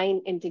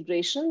define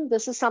integration.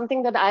 This is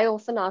something that I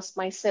often ask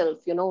myself,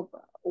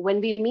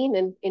 when we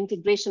mean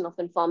integration of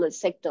informal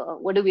sector,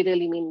 what do we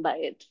really mean by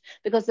it?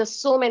 Because there's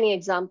so many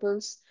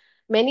examples,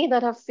 many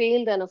that have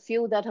failed and a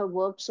few that have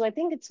worked. So I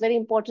think it's very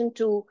important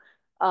to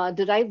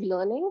derive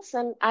learnings.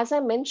 And as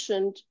I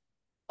mentioned,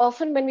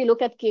 often when we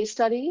look at case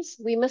studies,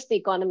 we miss the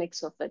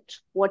economics of it,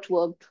 what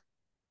worked,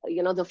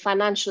 the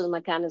financial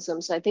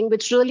mechanisms, I think,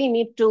 which really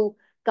need to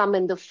come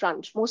in the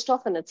front. Most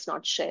often it's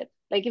not shared.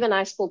 Like even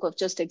I spoke of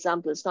just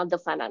examples, not the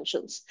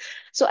financials.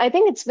 So I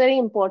think it's very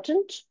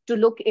important to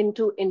look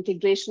into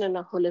integration in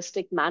a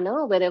holistic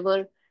manner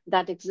wherever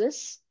that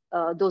exists.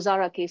 Those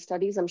are our case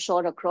studies, I'm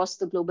sure, across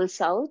the global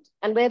south.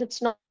 And where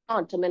it's not,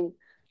 I mean,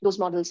 those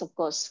models, of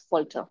course,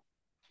 falter.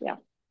 Yeah.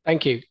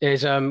 Thank you.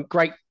 There's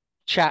great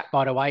chat,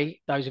 by the way,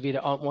 those of you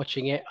that aren't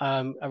watching it,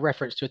 a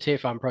reference to a tier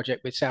fund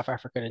project with South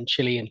African and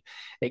Chilean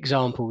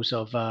examples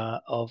of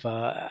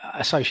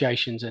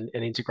associations and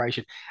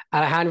integration.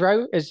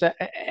 Alejandro, is there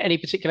any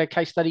particular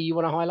case study you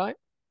want to highlight?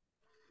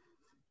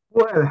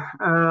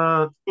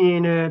 Well,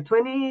 in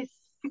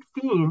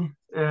 2016,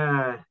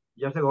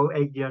 years ago,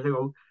 8 years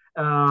ago,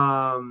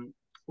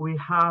 we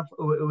had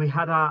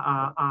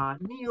a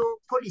new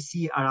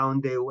policy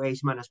around the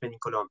waste management in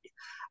Colombia,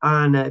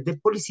 and the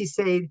policy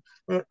said,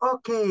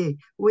 okay,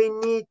 we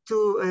need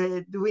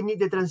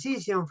the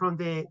transition from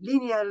the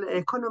linear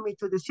economy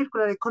to the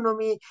circular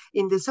economy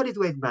in the solid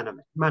waste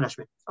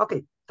management.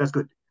 Okay, that's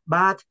good,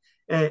 but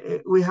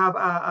we have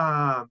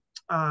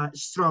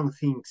strong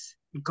things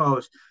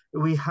because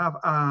we have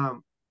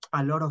a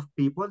lot of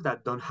people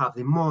that don't have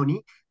the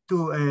money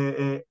to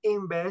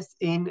invest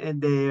in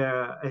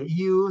their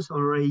use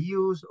or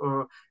reuse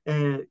or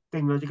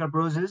technological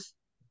process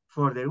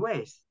for their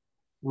waste.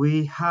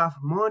 We have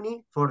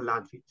money for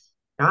landfills.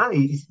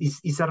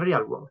 It's a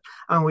real world,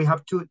 and we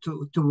have to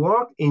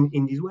work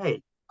in this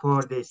way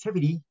for the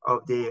safety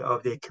of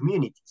the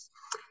communities.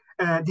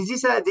 This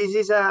is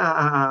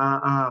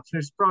a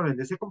first problem.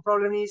 The second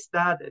problem is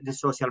that the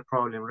social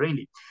problem,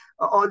 really.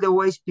 All the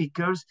waste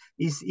speakers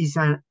is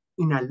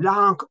in a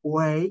long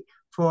way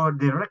for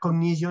the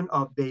recognition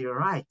of their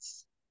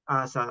rights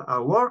as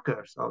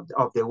workers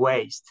of the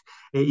waste.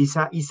 It's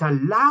a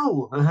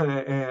law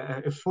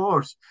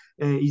force.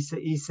 It's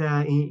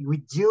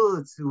with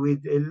youths,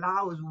 with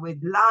laws,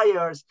 with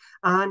liars.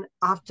 And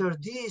after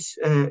this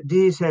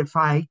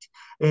fight,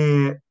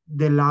 the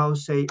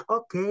laws say,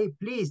 okay,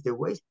 please, the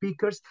waste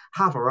pickers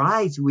have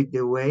rights with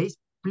the waste.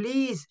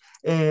 Please,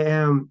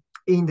 in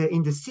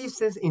the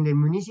systems, in the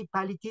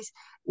municipalities,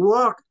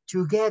 work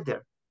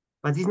together.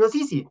 But it's not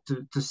easy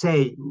to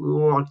say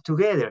work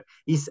together.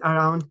 It's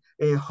around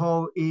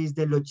how is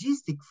the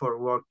logistic for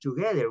work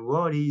together.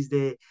 What is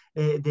the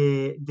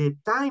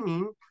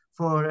timing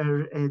for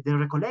the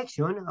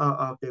recollection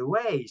of the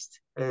waste,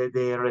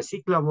 the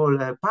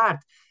recyclable part.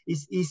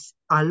 Is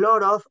a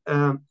lot of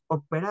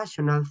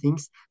operational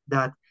things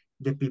that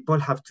the people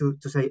have to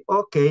say,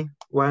 okay,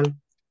 well,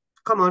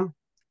 come on,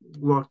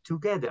 work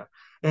together.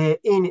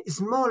 In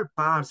small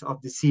parts of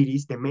the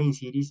cities, the main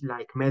cities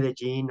like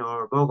Medellin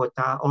or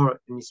Bogota, or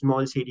in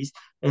small cities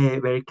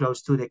very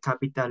close to the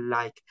capital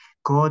like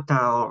Cota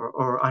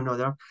or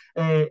another,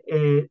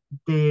 the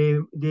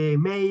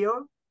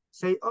mayor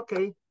say,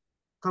 okay,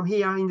 come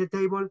here in the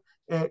table,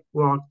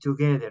 work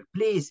together.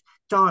 Please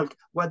talk.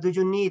 What do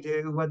you need?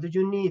 What do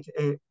you need?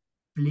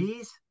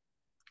 Please,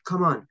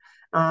 come on.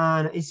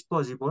 And it's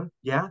possible,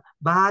 yeah.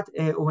 But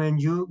when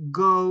you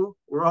go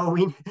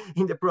rowing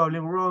in the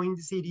problem, rowing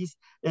the cities,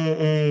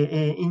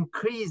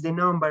 increase the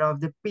number of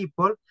the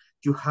people,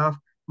 you have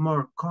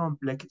more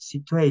complex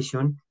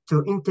situation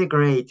to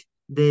integrate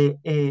the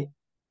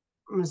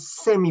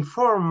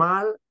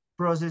semi-formal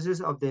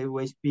processes of the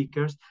waste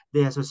pickers,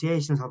 the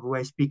associations of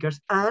waste pickers,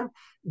 and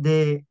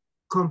the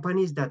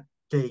companies that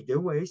take the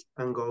waste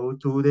and go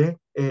to the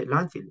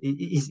landfill.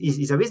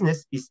 It's a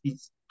business.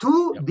 It's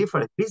two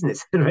different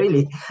business,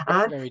 really.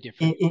 And very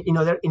different.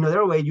 In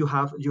other way, you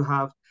have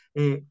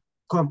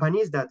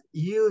companies that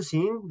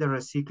using the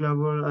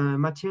recyclable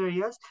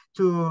materials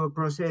to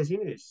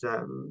processing. It's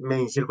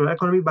main circular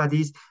economy, but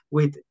is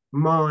with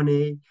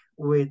money,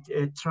 with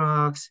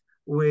trucks,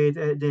 with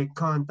the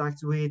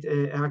contacts, with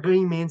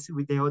agreements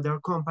with the other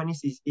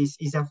companies is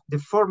the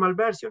formal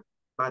version.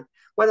 But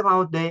what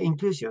about the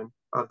inclusion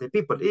of the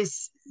people?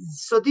 It's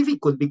so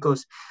difficult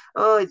because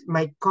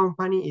my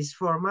company is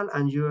formal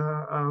and you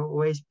are a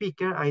waste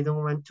picker. I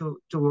don't want to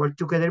work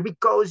together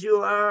because you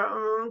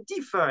are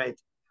different.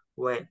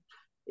 Well,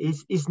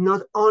 it's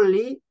not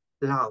only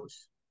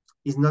laws.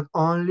 is not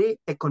only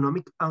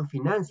economic and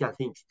financial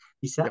things.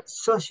 It's a Yep.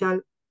 social,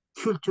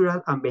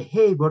 cultural, and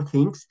behavior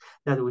things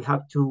that we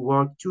have to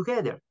work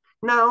together.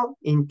 Now,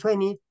 in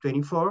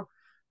 2024,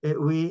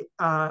 we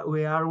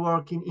are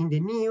working in the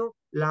new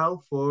law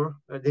for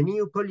the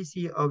new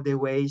policy of the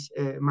waste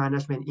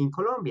management in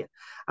Colombia.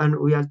 And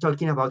we are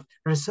talking about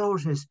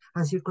resources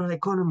and circular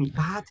economy.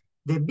 But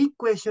the big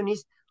question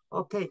is,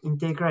 okay,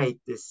 integrate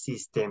the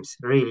systems,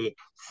 really.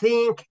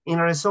 Think in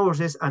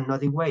resources and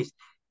not in waste.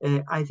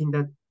 I think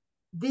that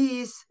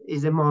this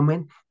is the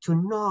moment to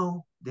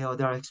know the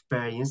other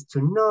experience,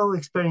 to know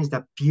experience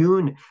that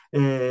Pune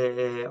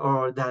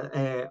or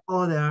that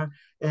other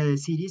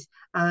cities,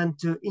 and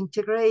to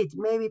integrate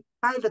maybe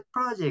pilot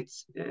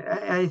projects.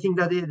 I think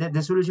that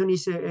the solution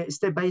is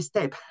step by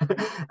step,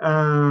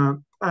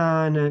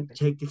 and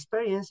take the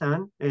experience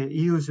and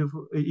use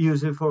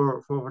it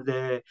for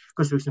the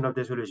construction of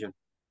the solution.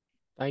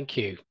 Thank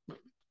you.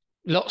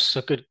 Lots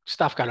of good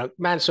stuff going on.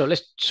 Mansour,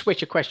 let's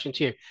switch a question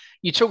to you.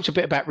 You talked a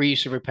bit about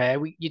reuse and repair.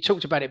 You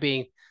talked about it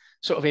being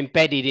sort of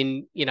embedded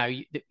in,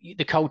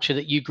 the culture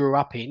that you grew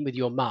up in with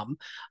your mum.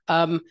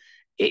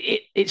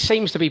 It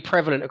seems to be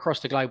prevalent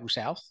across the global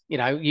south.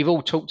 You've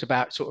all talked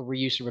about sort of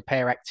reuse and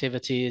repair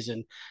activities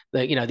and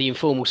the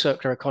informal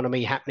circular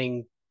economy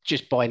happening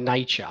just by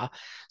nature.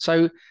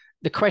 So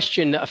the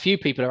question that a few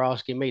people are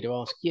asking me to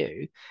ask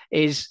you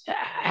is,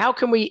 how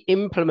can we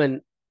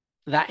implement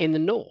that in the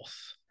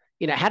north?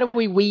 How do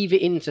we weave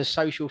it into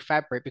social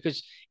fabric?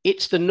 Because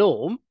it's the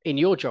norm in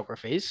your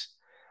geographies.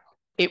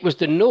 It was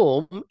the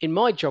norm in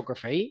my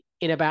geography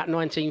in about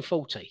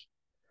 1940.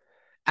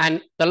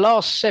 And the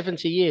last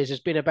 70 years has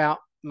been about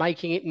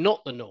making it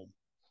not the norm.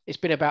 It's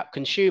been about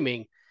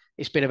consuming.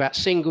 It's been about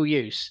single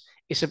use.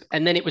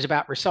 And then it was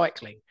about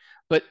recycling.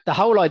 But the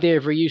whole idea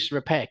of reuse and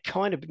repair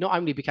kind of not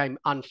only became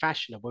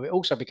unfashionable, it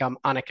also became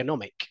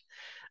uneconomic.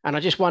 And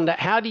I just wonder,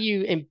 how do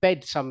you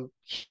embed some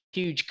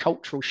huge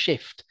cultural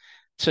shift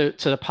to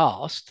the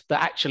past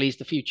that actually is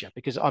the future?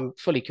 Because I'm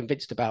fully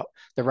convinced about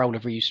the role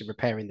of reuse and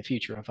repair in the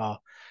future of our,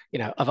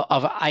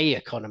 of a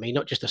economy,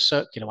 not just a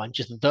circular one,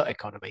 just the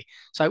economy.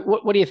 So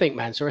what do you think,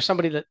 Mansour? As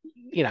somebody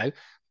that,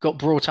 got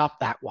brought up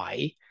that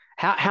way,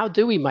 how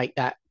do we make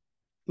that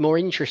more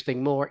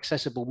interesting, more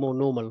accessible, more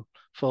normal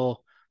for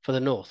the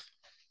North?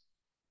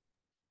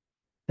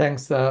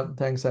 Thanks,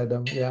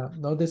 Adam. Yeah,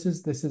 no, this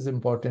is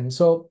important.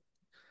 So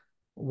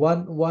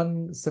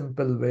one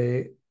simple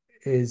way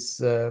is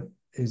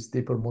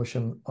the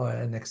promotion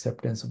and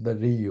acceptance of the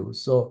reuse.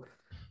 So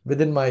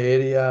within my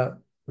area,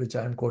 which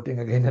I'm quoting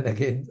again and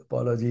again,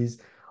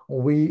 apologies,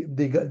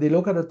 the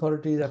local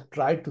authorities have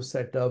tried to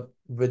set up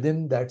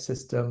within that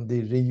system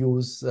the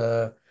reuse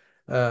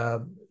uh,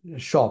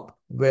 shop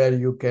where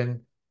you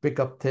can pick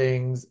up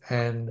things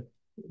and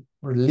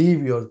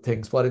leave your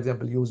things. For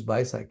example, use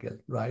bicycle,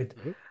 right?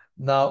 Mhm.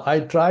 Now, I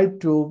tried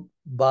to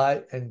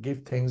buy and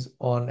give things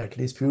on at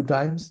least few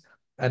times,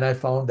 and I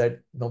found that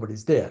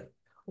nobody's there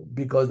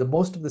because the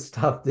most of the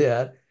staff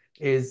there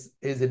is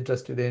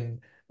interested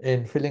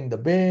in filling the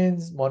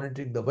bins,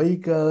 monitoring the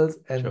vehicles,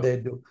 and Sure. they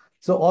do.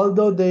 So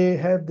although they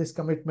have this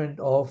commitment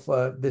of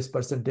this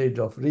percentage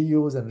of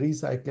reuse and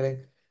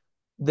recycling,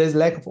 there's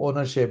lack of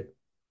ownership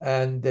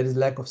and there is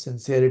lack of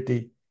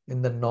sincerity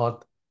in the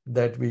north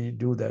that we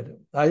do that.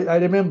 I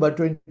remember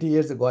 20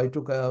 years ago, I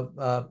took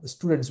a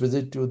student's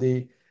visit to a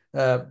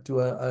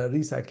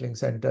recycling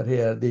center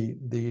here,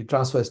 the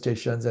transfer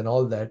stations and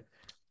all that.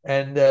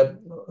 And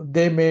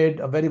they made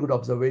a very good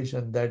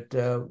observation that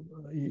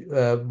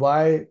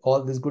why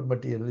all this good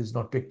material is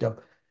not picked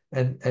up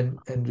and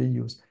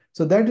reused.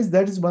 So that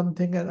is one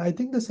thing. And I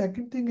think the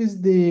second thing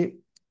is the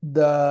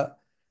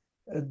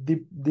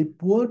the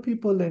poor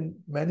people in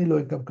many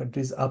low-income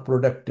countries are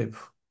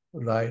productive,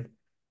 right?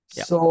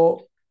 Yeah.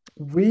 So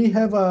we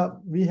have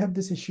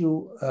this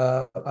issue,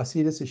 a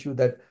serious issue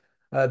that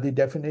the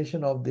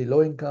definition of the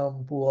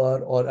low-income,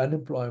 poor, or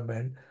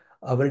unemployment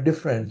are very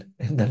different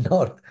in the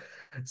north.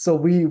 So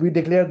we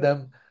declare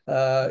them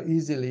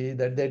easily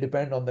that they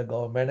depend on the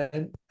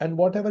government, and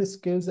whatever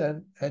skills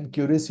and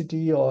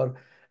curiosity or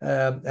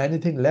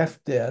anything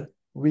left there,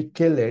 we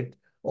kill it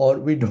or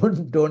we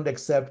don't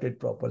accept it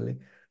properly.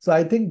 So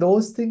I think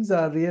those things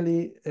are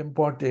really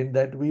important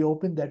that we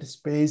open that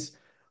space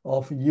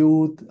of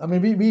youth. I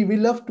mean, we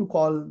love to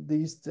call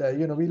these,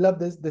 we love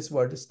this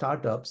word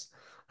startups,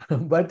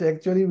 but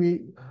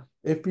actually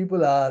if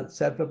people are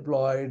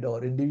self-employed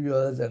or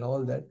individuals and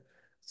all that.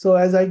 So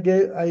as I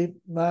gave,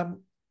 I'm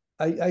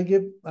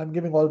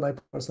giving all my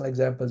personal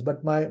examples,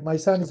 but my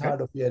son is Okay.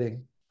 hard of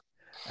hearing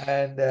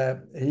and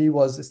he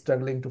was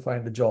struggling to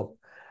find a job.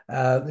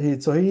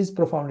 So he is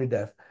profoundly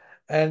deaf.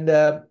 And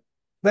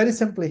very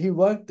simply, he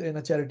worked in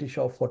a charity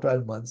shop for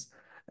 12 months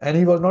and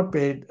he was not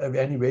paid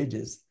any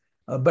wages,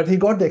 but he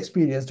got the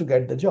experience to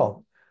get the job.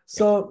 Yeah.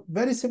 So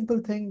very simple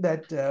thing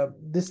that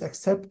this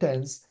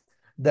acceptance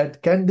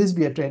that can this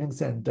be a training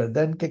center,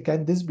 then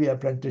can this be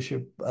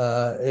apprenticeship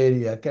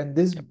area, can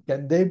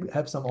they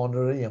have some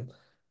honorarium?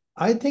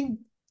 I think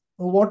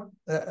what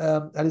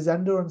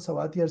Alexander and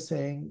Savati are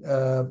saying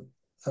uh,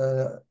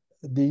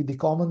 the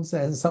common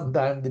sense,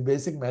 sometimes the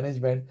basic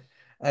management,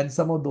 and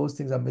some of those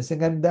things are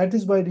missing. And that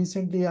is why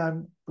recently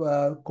I'm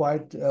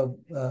quite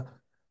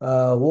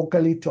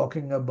vocally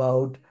talking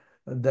about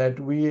that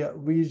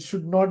we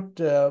should not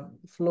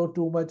flow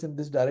too much in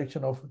this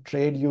direction of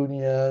trade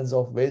unions,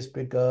 of waste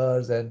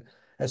pickers, and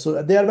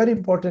so they are very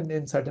important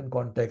in certain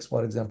contexts,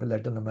 for example,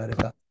 Latin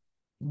America.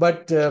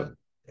 But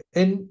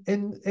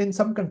in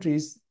some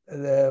countries,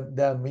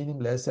 they are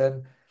meaningless.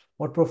 And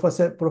what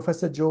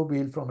Professor Joe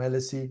Beal from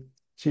LSE,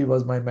 she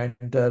was my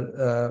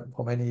mentor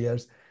for many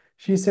years.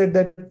 She said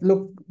that,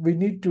 look, we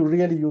need to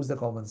really use the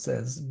common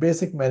sense.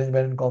 Basic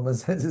management and common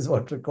sense is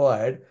what's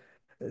required.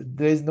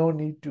 There is no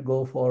need to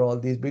go for all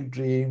these big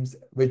dreams,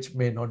 which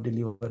may not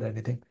deliver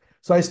anything.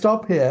 So I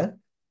stop here,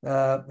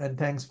 and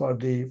thanks for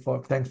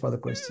the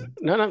question.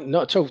 No,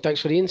 not at all.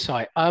 Thanks for the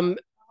insight.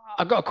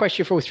 I've got a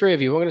question for all three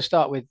of you. We're going to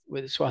start with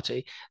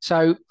Swati.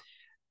 So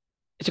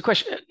it's a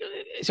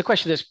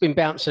question that's been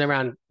bouncing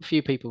around. A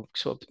few people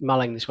sort of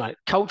mulling this one.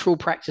 Cultural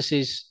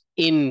practices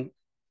in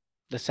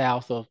the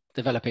South or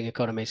developing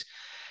economies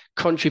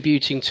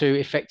contributing to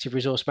effective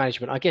resource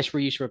management. I guess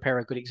reuse and repair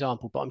are a good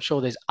example, but I'm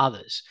sure there's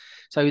others.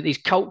 So these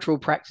cultural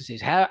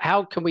practices,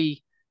 how can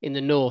we in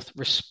the North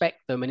respect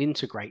them and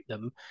integrate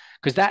them?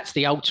 Because that's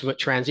the ultimate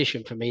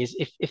transition for me, is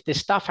if there's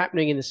stuff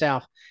happening in the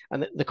South,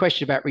 and the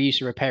question about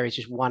reuse and repair is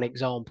just one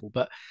example,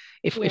 but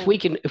if we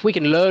can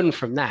learn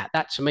from that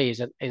to me is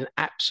an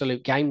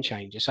absolute game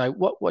changer. So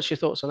what's your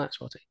thoughts on that,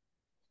 Swati?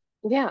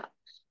 Yeah,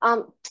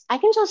 I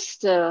can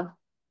just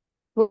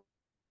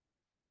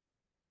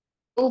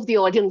move the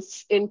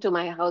audience into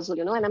my household,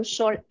 and I'm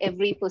sure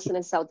every person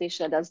in South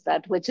Asia does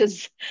that, which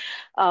is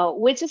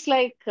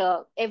like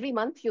every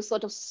month you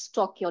sort of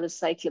stock your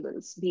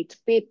recyclables, be it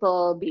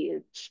paper, be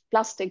it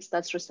plastics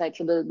that's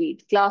recyclable, be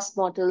it glass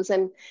bottles,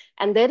 and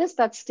there is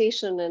that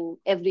station in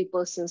every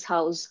person's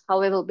house,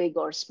 however big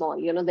or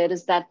small. There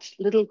is that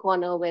little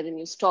corner wherein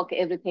you stock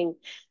everything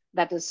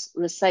that is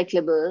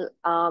recyclable,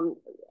 and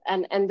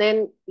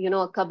then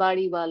a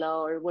kabadi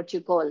wala, or what you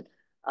call.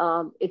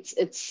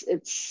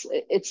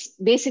 It's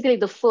basically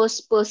the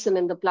first person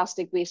in the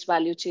plastic waste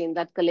value chain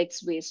that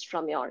collects waste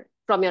from your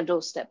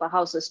doorstep, a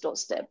house's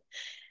doorstep.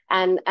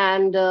 And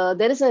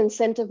there is an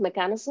incentive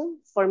mechanism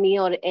for me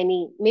or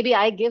maybe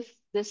I give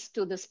this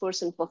to this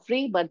person for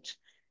free, but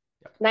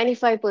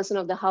 95%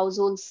 of the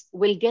households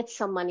will get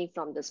some money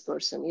from this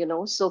person,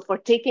 So for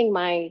taking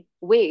my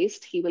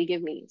waste, he will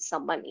give me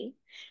some money.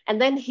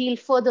 And then he'll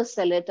further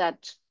sell it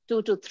at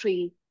 2 to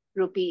 3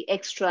 rupee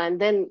extra.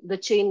 And then the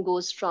chain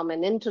goes from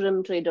an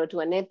interim trader to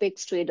an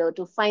apex trader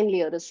to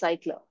finally a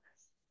recycler.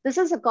 This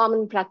is a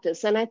common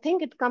practice. And I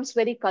think it comes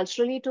very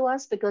culturally to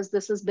us because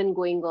this has been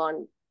going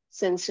on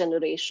since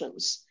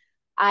generations.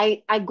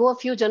 I go a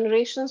few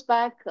generations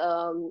back,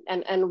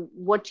 and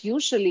what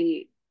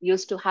usually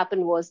used to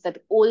happen was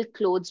that old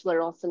clothes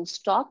were often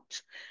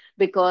stocked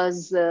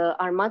because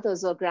our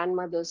mothers or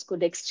grandmothers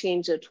could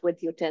exchange it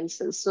with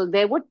utensils. So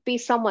there would be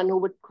someone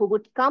who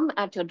would come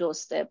at your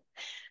doorstep.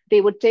 They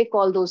would take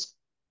all those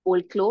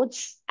old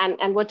clothes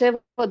and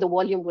whatever the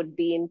volume would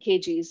be in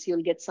kgs,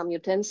 you'll get some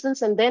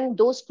utensils, and then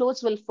those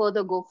clothes will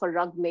further go for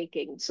rug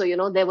making. So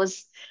there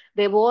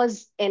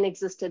was an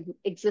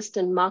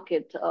existent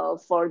market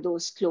for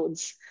those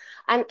clothes,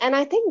 and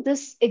I think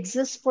this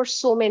exists for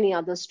so many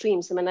other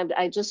streams. I mean,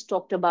 I just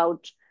talked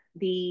about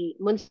the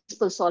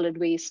municipal solid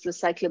waste,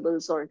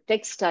 recyclables, or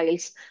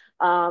textiles.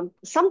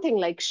 Something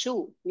like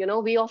shoe,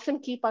 we often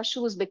keep our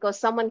shoes because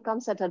someone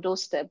comes at our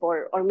doorstep,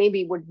 or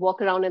maybe would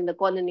walk around in the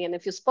colony, and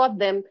if you spot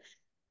them,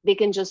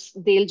 they'll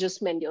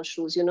just mend your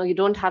shoes. You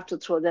don't have to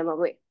throw them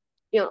away.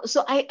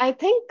 So I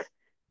think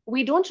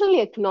we don't really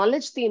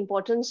acknowledge the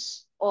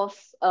importance of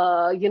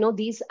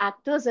these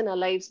actors in our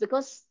lives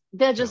because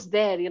they're just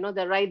there.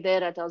 They're right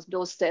there at our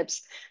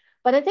doorsteps.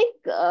 But I think,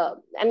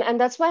 and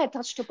that's why I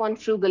touched upon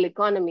frugal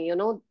economy.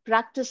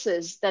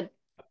 Practices that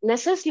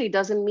necessarily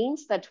doesn't mean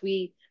that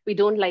we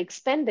don't like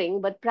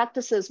spending, but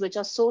practices which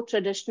are so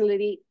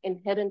traditionally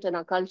inherent in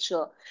our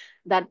culture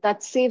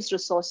that saves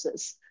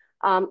resources.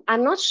 I'm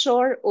not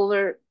sure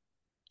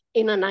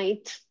in a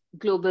night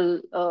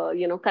global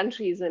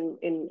countries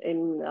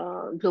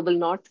in global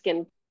north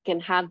can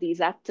have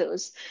these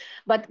actors,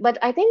 but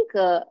I think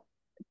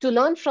to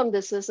learn from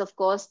this is, of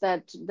course,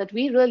 that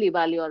we really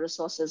value our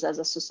resources as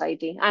a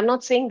society. I'm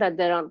not saying that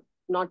there are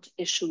not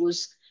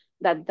issues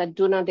that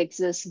do not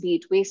exist, be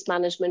it waste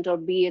management or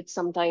be it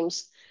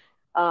sometimes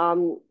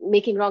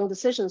making wrong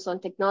decisions on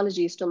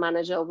technologies to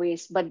manage our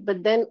waste.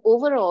 But then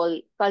overall,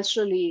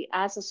 culturally,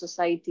 as a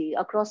society,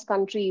 across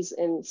countries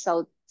in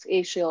South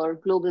Asia or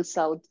global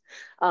South,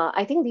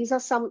 I think these are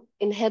some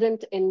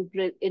inherent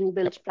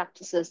inbuilt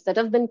practices that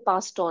have been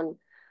passed on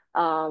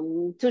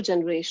to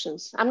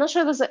generations. I'm not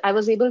sure I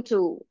was able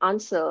to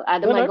answer,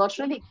 Adam. No. I got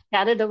really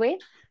carried away,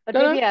 but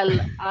maybe I'll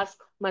ask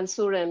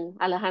Mansoor and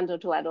Alejandro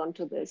to add on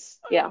to this.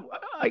 Yeah.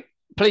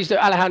 Please do,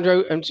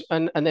 Alejandro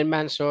and then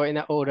Mansoor in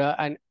that order.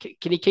 And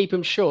can you keep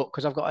them short?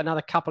 Because I've got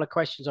another couple of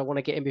questions I want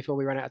to get in before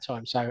we run out of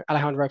time. So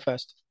Alejandro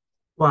first.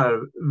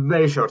 Well,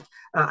 very short.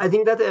 I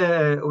think that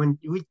when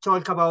we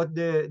talk about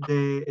the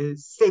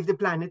save the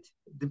planet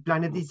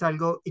is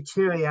algo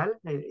ethereal,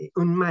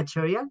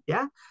 unmaterial,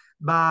 yeah.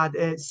 But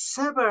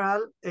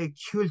several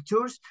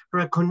cultures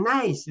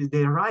recognize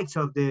the rights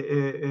of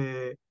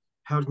the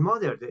Earth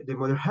Mother, the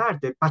Mother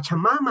Earth, the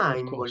Pachamama Of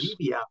in course,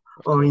 Bolivia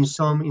of or course.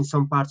 in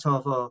some parts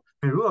of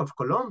Peru, of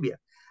Colombia.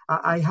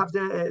 I have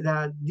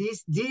that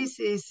this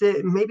is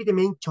maybe the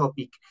main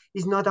topic.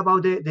 It's not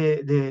about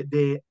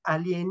the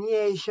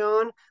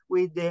alienation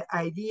with the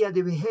idea,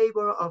 the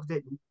behavior of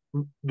the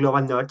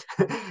global north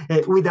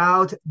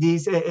without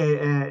this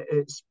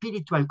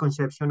spiritual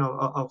conception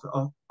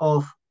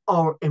of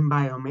our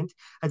environment.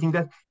 I think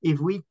that if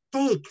we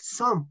take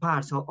some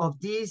parts of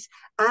these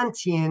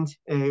ancient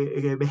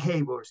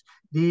behaviors,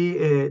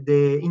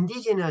 the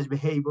indigenous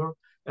behavior,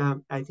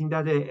 I think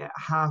that they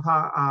have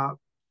a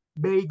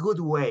very good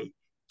way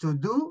to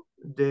do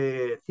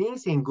the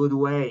things in good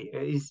way.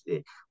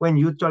 When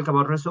you talk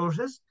about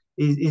resources,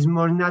 is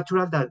more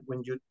natural than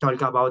when you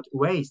talk about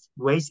waste.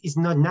 Waste is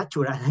not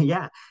natural.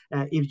 Yeah,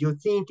 if you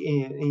think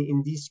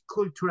in these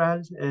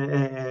cultural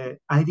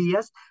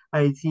ideas,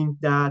 I think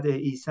that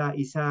is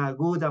a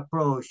good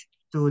approach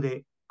to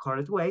the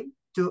correct way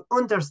to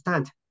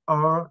understand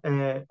our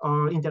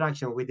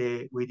interaction with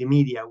the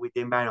media, with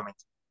the environment.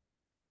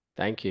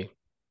 Thank you.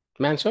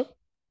 Mansour?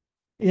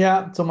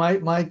 Yeah, so my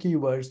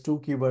keywords, two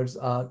keywords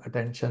are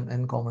attention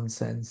and common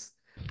sense.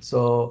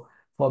 So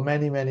for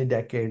many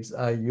decades,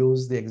 I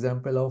used the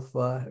example of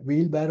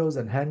wheelbarrows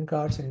and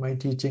handcarts in my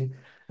teaching.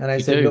 And I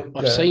You said, do. look,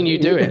 I've seen you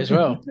do it as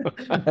well.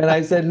 and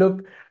I said,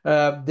 look,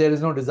 there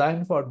is no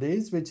design for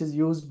this, which is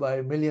used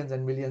by millions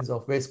and millions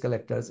of waste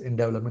collectors in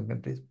developing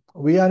countries.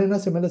 We are in a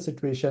similar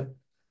situation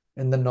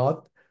in the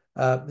north.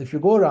 If you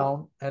go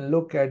around and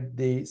look at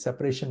the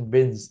separation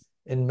bins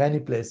in many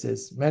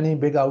places, many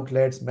big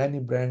outlets, many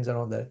brands and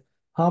all that,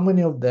 how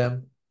many of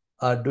them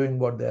are doing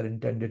what they are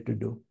intended to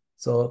do?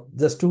 So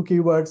just two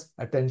keywords,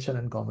 attention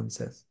and common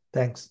sense.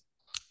 Thanks.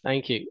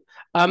 Thank you.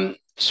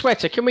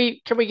 Sweater, can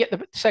we get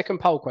the second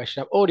poll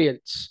question up?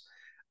 Audience,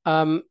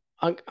 um,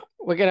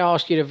 we're going to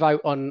ask you to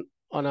vote on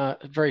a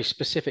very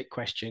specific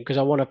question because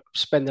I want to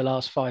spend the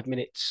last 5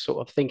 minutes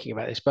sort of thinking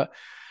about this. But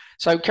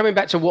so coming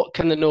back to what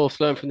can the North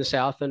learn from the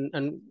South,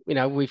 and you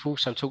know we've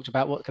also talked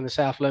about what can the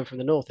South learn from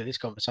the North in this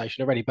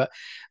conversation already. But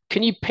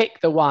can you pick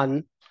the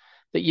one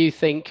that you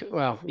think?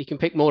 Well, you can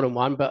pick more than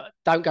one, but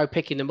don't go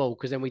picking them all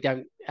because then we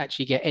don't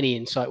actually get any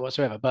insight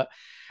whatsoever. But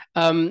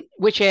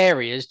which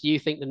areas do you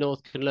think the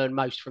North can learn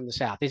most from the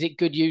South? Is it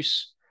good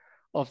use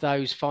of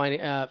those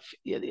fewer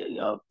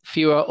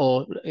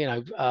or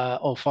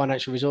or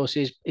financial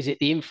resources? Is it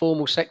the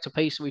informal sector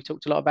piece that we've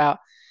talked a lot about?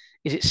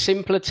 Is it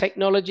simpler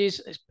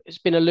technologies? It's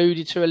been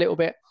alluded to a little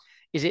bit.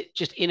 Is it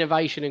just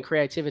innovation and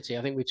creativity?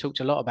 I think we've talked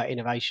a lot about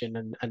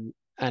innovation and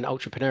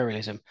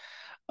entrepreneurialism,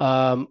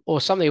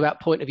 or something about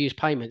point of use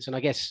payments. And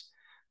I guess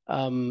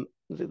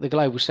the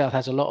global south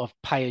has a lot of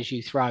pay as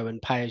you throw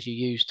and pay as you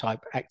use type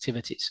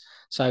activities.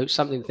 So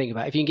something to think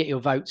about. If you can get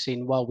your votes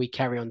in while we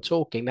carry on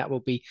talking, that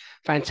will be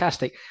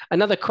fantastic.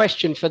 Another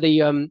question for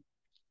the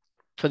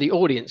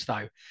audience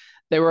though.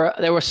 There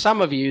were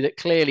some of you that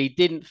clearly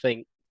didn't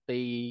think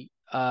the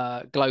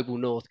global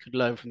north could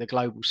learn from the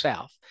global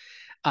south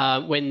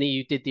when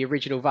you did the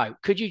original vote.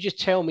 Could you just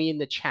tell me in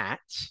the chat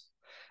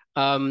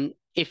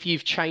if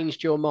you've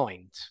changed your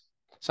mind?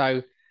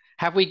 So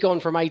have we gone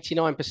from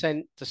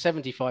 89% to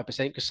 75%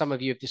 because some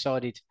of you have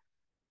decided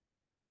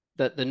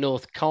that the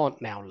North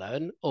can't now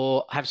learn,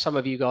 or have some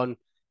of you gone,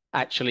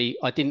 actually,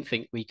 I didn't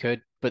think we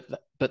could,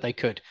 but they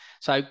could?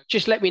 So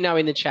just let me know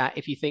in the chat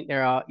if you think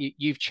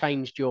you've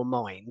changed your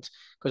mind,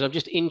 because I'm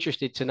just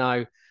interested to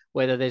know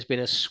whether there's been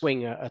a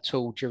swing at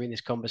all during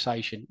this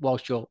conversation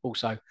whilst you're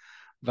also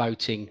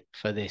voting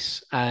for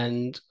this.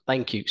 And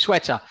thank you.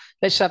 Sweater,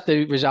 let's have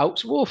the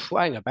results. Woof,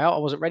 hang about. I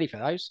wasn't ready for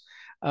those.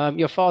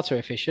 You're far too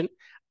efficient.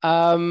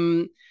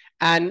 And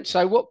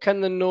so what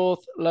can the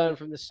North learn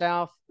from the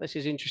South? This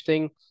is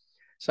interesting.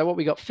 So what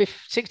we got,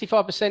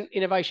 65%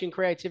 innovation,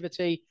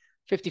 creativity,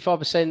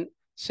 55%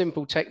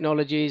 simple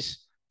technologies,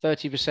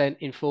 30%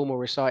 informal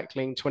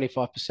recycling,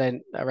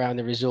 25% around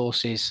the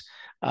resources.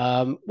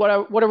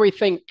 What do we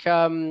think,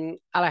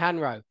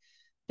 Alejandro?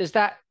 Does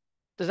that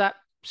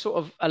sort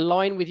of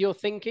align with your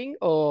thinking,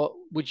 or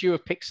would you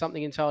have picked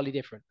something entirely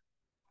different?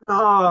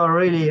 Oh,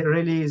 really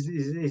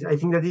I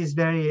think that is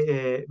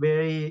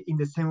very in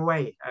the same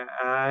way.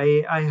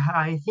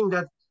 I think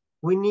that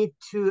we need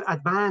to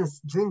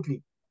advance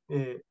jointly.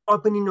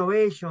 Open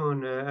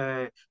innovation,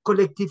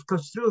 collective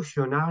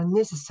construction are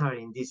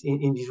necessary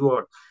in this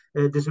world.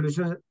 The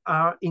solutions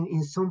are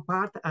in some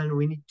part, and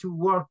we need to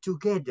work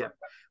together.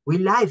 We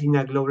live in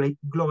a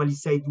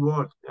globalized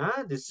world.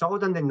 The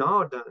south and the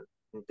north,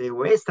 the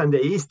west and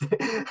the east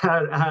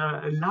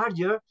are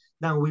larger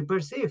than we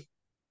perceive.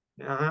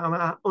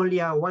 Only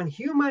one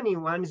human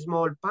in one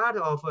small part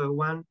of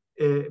one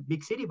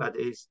big city, but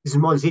it's a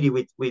small city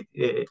with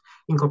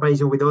in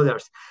comparison with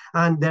others.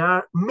 And there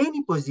are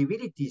many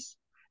possibilities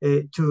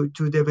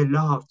to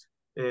develop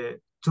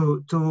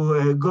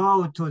to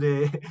go to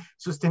the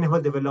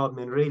sustainable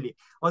development, really.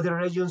 Other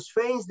regions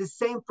face the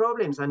same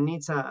problems and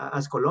needs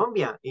as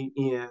Colombia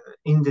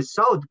in the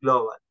South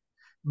global.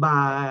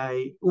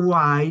 By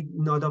why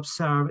not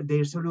observe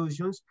their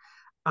solutions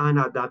and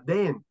adapt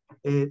them?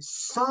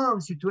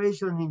 Some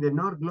situation in the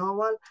North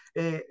Global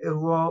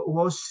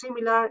was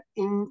similar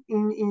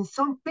in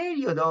some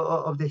period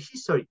of the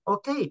history.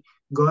 Okay,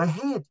 go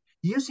ahead,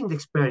 using the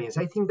experience.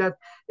 I think that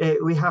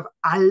we have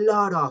a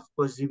lot of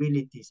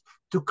possibilities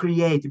to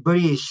create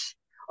bridge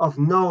of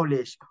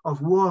knowledge,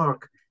 of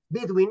work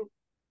between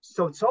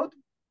South-South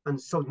and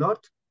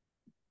South-North.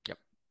 Yep,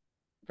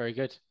 very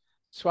good.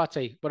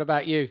 Swati, what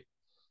about you?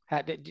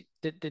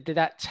 Did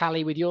that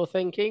tally with your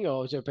thinking,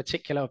 or is there a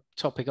particular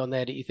topic on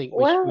there that you think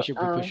we Well, should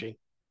be pushing?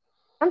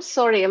 I'm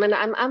sorry. I mean,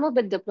 I'm a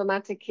bit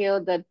diplomatic here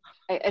that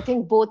I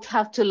think both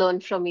have to learn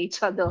from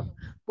each other,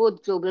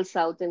 both Global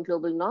South and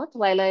Global North.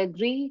 While I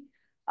agree,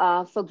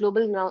 for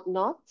Global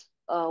North,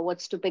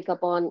 what's to pick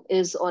up on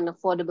is on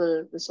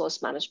affordable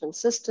resource management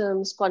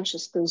systems,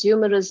 conscious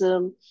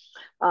consumerism,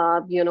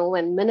 and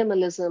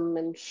minimalism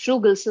and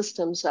frugal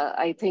systems,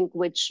 I think,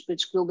 which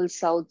Global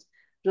South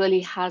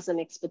really has an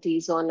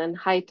expertise on, and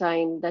high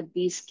time that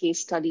these case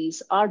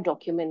studies are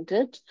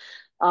documented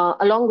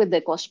along with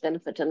their cost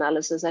benefit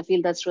analysis. I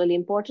feel that's really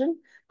important.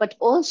 But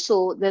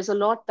also, there's a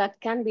lot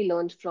that can be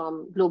learned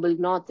from Global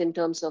North in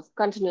terms of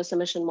continuous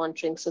emission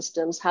monitoring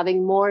systems,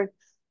 having more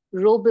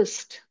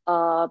robust,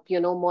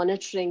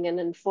 monitoring and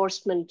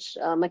enforcement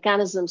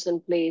mechanisms in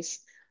place,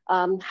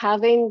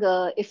 having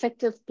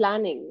effective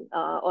planning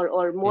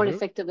or more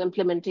effective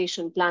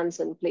implementation plans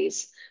in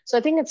place. So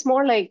I think it's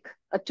more like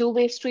a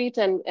two-way street,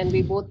 and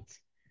we both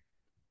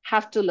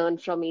have to learn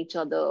from each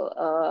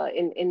other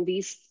in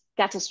these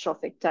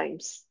catastrophic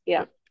times.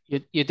 Yeah.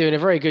 You're doing a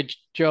very good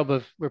job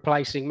of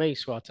replacing me,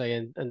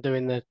 Swati, and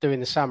doing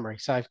the summary.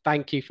 So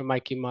thank you for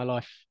making my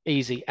life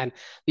easy. And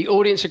the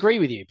audience agree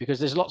with you, because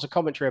there's lots of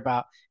commentary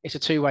about it's a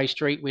two-way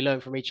street. We learn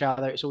from each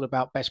other. It's all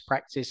about best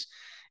practice.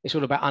 It's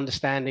all about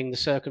understanding the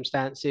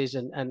circumstances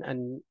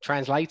and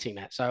translating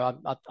that. So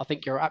I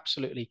think you're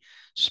absolutely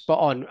spot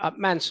on.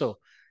 Mansour,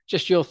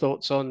 just your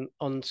thoughts on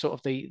sort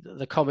of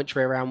the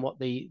commentary around what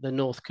the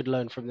North could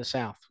learn from the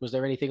South. Was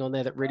there anything on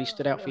there that really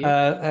stood out for you?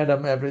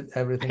 Adam,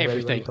 everything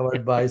very well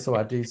covered by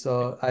Swati.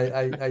 So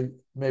I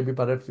maybe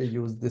perhaps we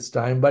use this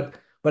time, but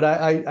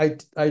I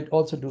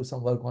also do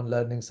some work on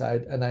learning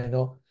side, and I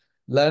know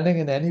learning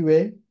in any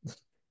way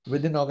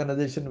within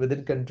organization,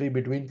 within country,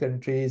 between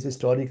countries,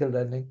 historical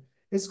learning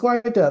is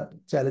quite a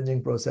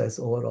challenging process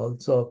overall.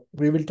 So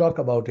we will talk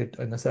about it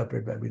in a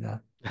separate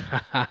webinar.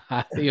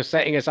 You're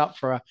setting us up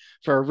for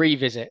a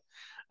revisit.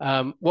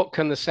 What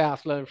can the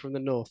South learn from the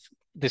North?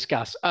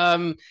 Discuss.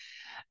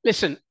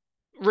 Listen,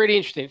 really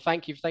interesting.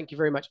 Thank you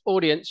very much,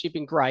 audience. You've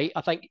been great.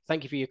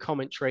 Thank you for your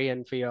commentary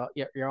and for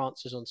your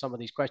answers on some of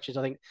these questions.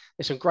 I think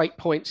there's some great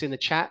points in the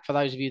chat for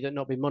those of you that have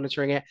not been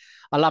monitoring it.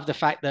 I love the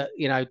fact that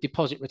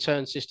deposit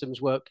return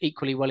systems work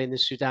equally well in the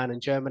Sudan and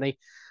Germany.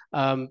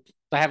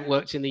 They haven't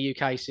worked in the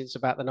UK since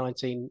about the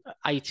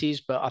 1980s,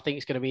 but I think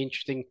it's going to be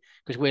interesting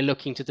because we're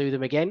looking to do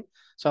them again.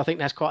 So I think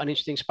that's quite an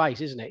interesting space,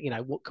 isn't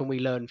it? What can we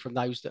learn from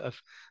those that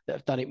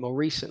have done it more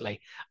recently?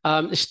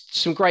 There's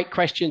some great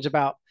questions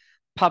about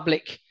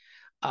public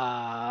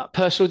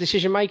personal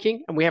decision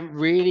making, and we haven't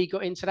really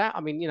got into that.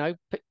 I mean,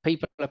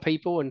 people are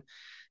people, and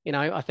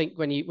I think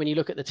when you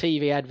look at the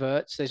TV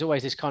adverts, there's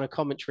always this kind of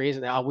commentary,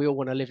 isn't there? Oh, we all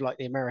want to live like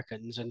the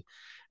Americans, and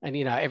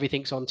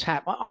everything's on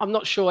tap. I'm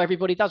not sure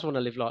everybody does want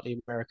to live like the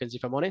Americans,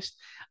 if I'm honest.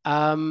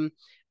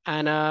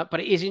 But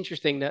it is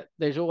interesting that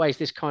there's always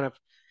this kind of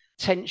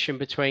tension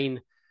between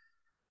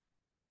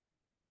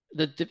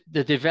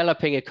the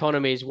developing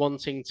economies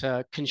wanting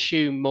to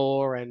consume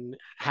more and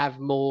have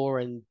more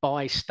and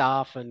buy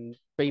stuff and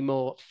be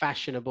more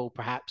fashionable,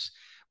 perhaps,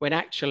 when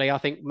actually I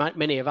think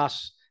many of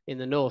us in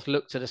the North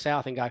look to the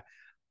South and go,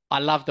 I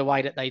love the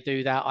way that they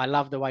do that. I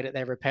love the way that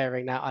they're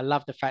repairing that. I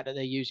love the fact that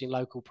they're using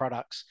local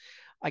products.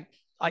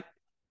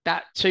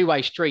 That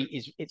two-way street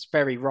it's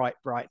very right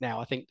now.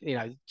 I think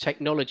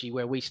technology,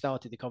 where we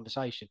started the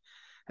conversation,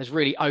 has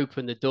really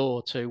opened the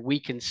door to we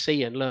can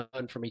see and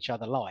learn from each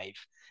other live.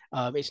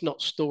 It's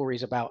not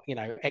stories about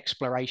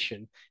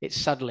exploration.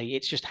 It's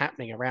just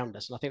happening around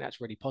us, and I think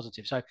that's really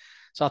positive. So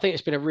I think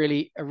it's been a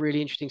really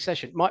interesting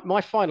session.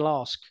 My final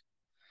ask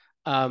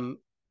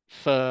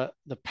for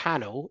the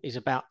panel is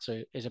about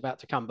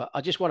to come, but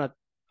I just want to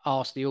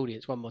ask the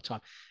audience one more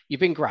time.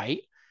 You've been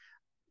great.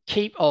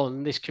 Keep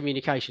on this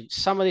communication.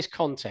 Some of this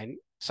content,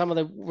 some of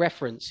the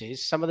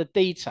references, some of the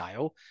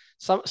detail,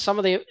 some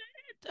of the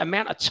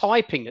amount of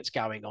typing that's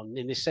going on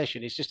in this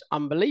session is just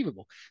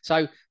unbelievable.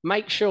 So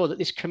make sure that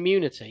this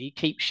community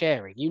keeps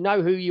sharing. You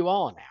know who you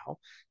are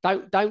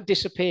now. Don't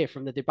disappear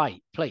from the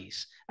debate,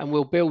 please, and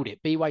we'll build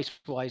it. Be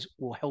Wastewise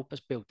will help us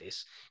build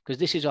this, because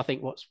this is, I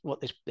think,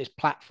 what this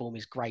platform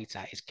is great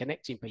at, is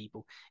connecting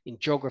people in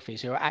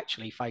geographies who are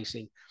actually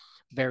facing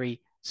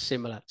very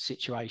similar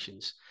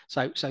situations.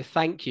 So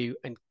thank you,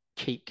 and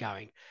keep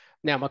going.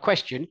 Now, my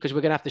question, because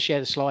we're going to have to share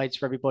the slides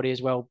for everybody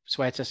as well,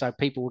 Sweta, so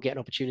people will get an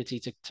opportunity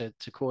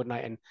to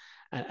coordinate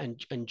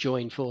and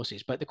join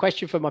forces. But the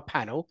question for my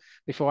panel,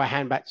 before I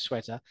hand back to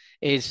Sweta,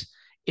 is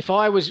if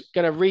I was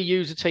going to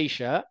reuse a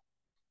T-shirt,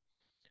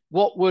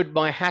 what would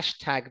my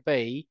hashtag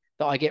be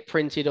that I get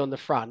printed on the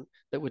front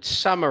that would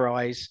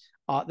summarize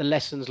the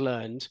lessons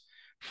learned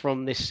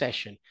from this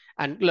session?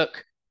 And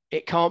look,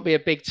 it can't be a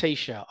big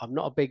T-shirt. I'm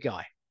not a big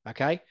guy,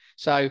 okay?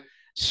 So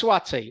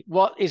Swati,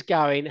 what is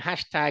going,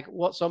 hashtag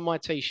what's on my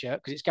T-shirt,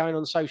 because it's going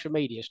on social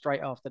media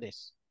straight after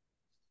this.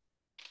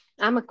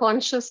 I'm a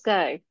conscious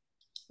guy.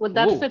 Would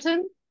that fit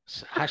in?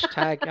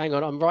 Hashtag, hang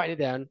on, I'm writing it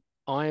down.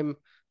 I'm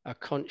a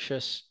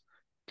conscious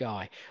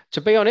guy.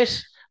 To be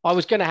honest, I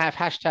was going to have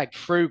hashtag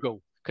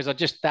frugal because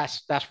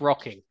that's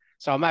rocking.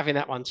 So I'm having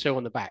that one too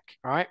on the back.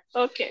 All right.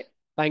 Okay.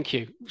 Thank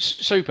you.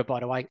 Super, by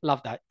the way.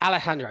 Love that.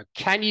 Alejandro,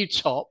 can you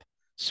top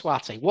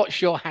Swati?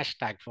 What's your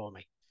hashtag for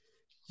me?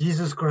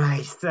 Jesus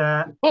Christ.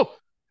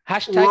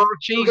 Hashtag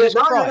Jesus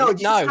Christ. No,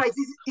 Jesus Christ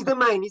is the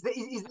mine. Is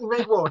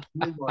my word.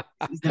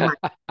 It's the mine.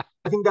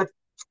 I think that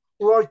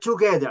work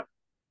together.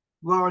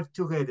 Work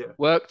together.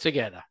 Work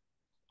together.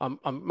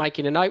 I'm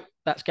making a note.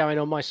 That's going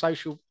on my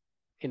social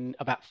in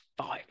about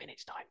 5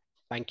 minutes' time.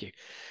 Thank you.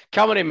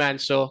 Come on in,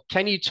 Mansour.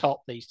 Can you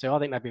top these two? I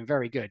think they've been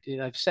very good.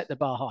 They've set the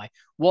bar high.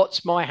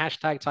 What's my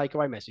hashtag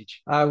takeaway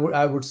message? I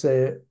would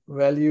say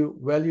value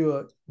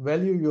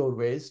your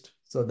waste.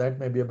 So that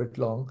may be a bit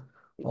long,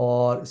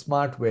 or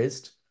smart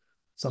waste,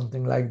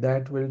 something like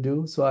that will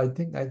do. So I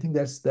think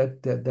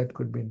that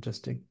could be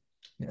interesting.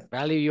 Yeah.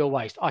 Value your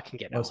waste. I can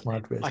get that.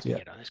 Smart waste. I can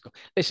get on. That's cool.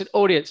 Listen,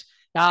 audience.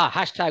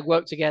 Hashtag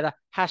work together.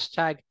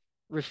 Hashtag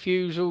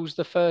refusals.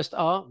 The first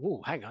R.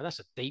 Oh, hang on. That's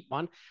a deep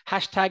one.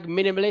 Hashtag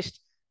minimalist.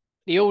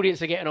 The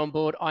audience are getting on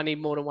board. I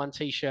need more than one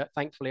T-shirt.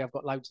 Thankfully, I've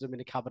got loads of them in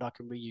the cupboard I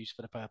can reuse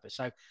for the purpose.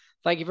 So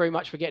thank you very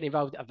much for getting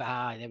involved.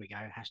 There we go.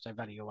 Hashtag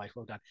value your waste.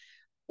 Well done.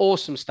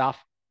 Awesome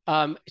stuff.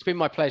 It's been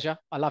my pleasure.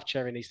 I love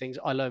sharing these things.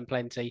 I learn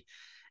plenty.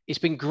 It's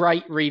been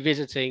great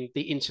revisiting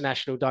the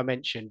international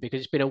dimension because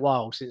it's been a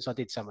while since I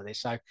did some of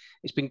this. So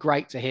it's been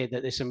great to hear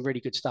that there's some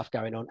really good stuff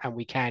going on and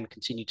we can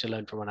continue to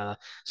learn from one another.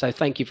 So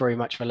thank you very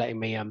much for letting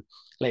me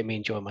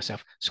enjoy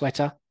myself.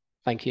 Sweta,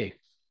 thank you.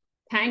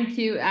 Thank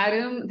you,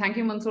 Adam. Thank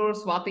you, Mansour,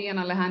 Swati, and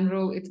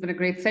Alejandro. It's been a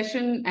great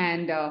session.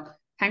 And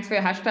thanks for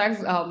your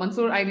hashtags.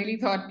 Mansour, I really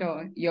thought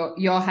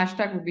your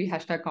hashtag would be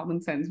hashtag common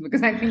sense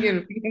because I think you're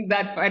repeating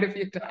that quite a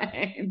few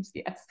times.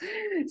 Yes.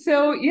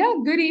 So yeah,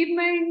 good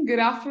evening, good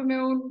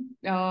afternoon,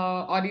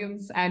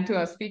 audience, and to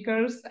our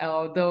speakers.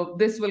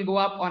 This will go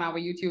up on our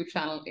YouTube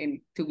channel in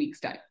 2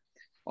 weeks' time.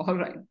 All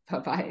right.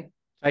 Bye-bye.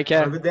 Take care.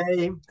 Have a good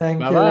day. Thank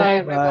you.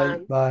 Bye-bye. Bye.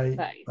 Bye. Bye.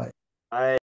 Bye. Bye.